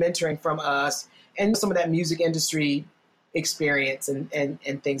them to get mentoring from us and some of that music industry experience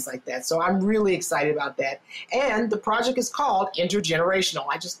and things like that. So I'm really excited about that. And the project is called Intergenerational.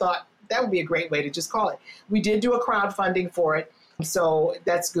 I just thought that would be a great way to just call it. We did do a crowdfunding for it. So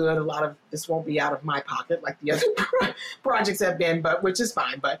that's good. A lot of this won't be out of my pocket like the other projects have been, which is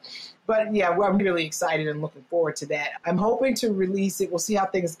fine. But yeah, I'm really excited and looking forward to that. I'm hoping to release it. We'll see how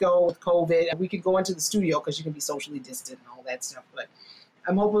things go with COVID. We could go into the studio because you can be socially distant and all that stuff. But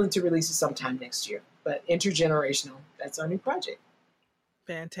I'm hoping to release it sometime next year. But Intergenerational, that's our new project.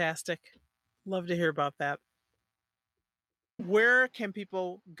 Fantastic. Love to hear about that. Where can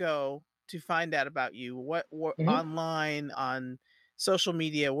people go to find out about you? What online, on social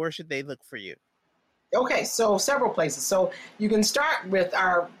media, where should they look for you? Okay, so several places. So you can start with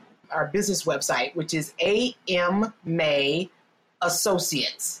our business website, which is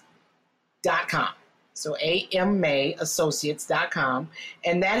ammayassociates.com. So ammayassociates.com.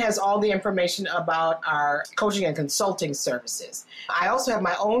 And that has all the information about our coaching and consulting services. I also have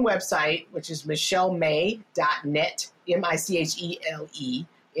my own website, which is michellemay.net,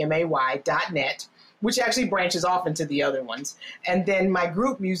 MICHELEMAY.net, which actually branches off into the other ones. And then my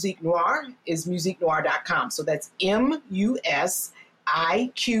group, Musique Noire, is musiquenoire.com. So that's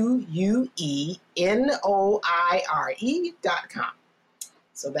MUSIQUENOIRE.com.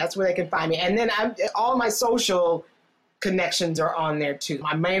 So that's where they can find me. And then all my social connections are on there too.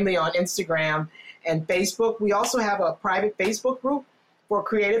 I'm mainly on Instagram and Facebook. We also have a private Facebook group for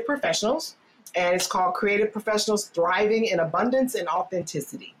creative professionals, and it's called Creative Professionals Thriving in Abundance and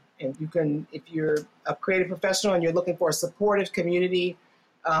Authenticity. And you can, if you're a creative professional and you're looking for a supportive community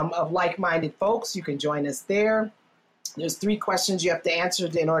of like-minded folks, you can join us there. There's 3 questions you have to answer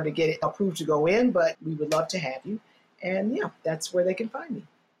in order to get it approved to go in, but we would love to have you. And yeah, that's where they can find me.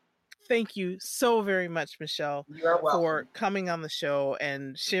 Thank you so very much, Michelle, for coming on the show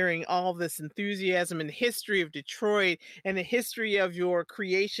and sharing all this enthusiasm and history of Detroit and the history of your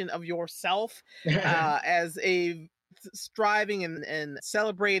creation of yourself as a striving and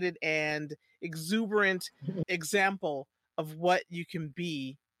celebrated and exuberant example of what you can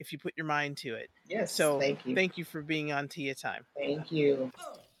be if you put your mind to it. Yes, so thank you. Thank you for being on Tia Time. Thank you.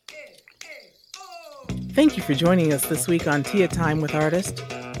 Thank you for joining us this week on Tia Time with Artist.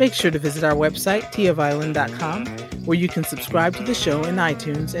 Make sure to visit our website, tiaviolin.com, where you can subscribe to the show in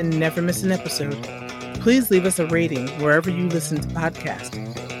iTunes and never miss an episode. Please leave us a rating wherever you listen to podcasts.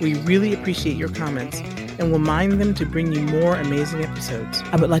 We really appreciate your comments and will mine them to bring you more amazing episodes.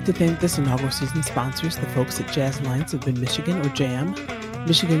 I would like to thank this inaugural season sponsors, the folks at Jazz Alliance of Mid-Michigan, or JAM.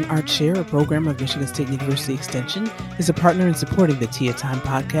 Michigan Art Share, a program of Michigan State University Extension, is a partner in supporting the Tia Time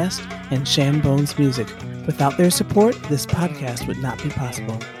podcast and Sham Bones Music. Without their support, this podcast would not be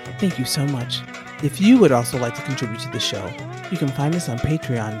possible. Thank you so much. If you would also like to contribute to the show, you can find us on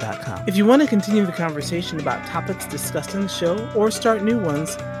patreon.com. If you want to continue the conversation about topics discussed on the show or start new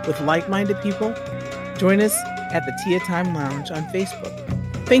ones with like-minded people, join us at the Tia Time Lounge on Facebook.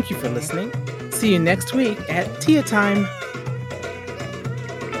 Thank you for listening. See you next week at Tia Time.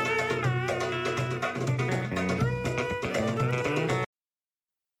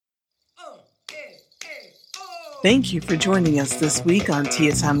 Thank you for joining us this week on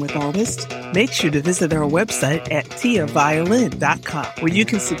Tia Time with Artist. Make sure to visit our website at tiaviolin.com, where you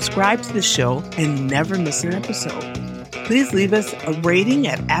can subscribe to the show and never miss an episode. Please leave us a rating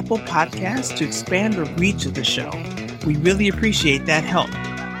at Apple Podcasts to expand the reach of the show. We really appreciate that help.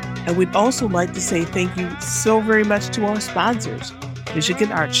 And we'd also like to say thank you so very much to our sponsors,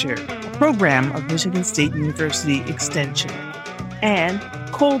 Michigan Art Share, a program of Michigan State University Extension, and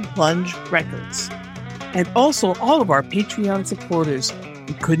Cold Plunge Records. And also all of our Patreon supporters.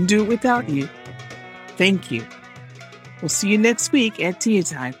 We couldn't do it without you. Thank you. We'll see you next week at Tia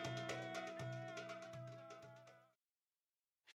Time.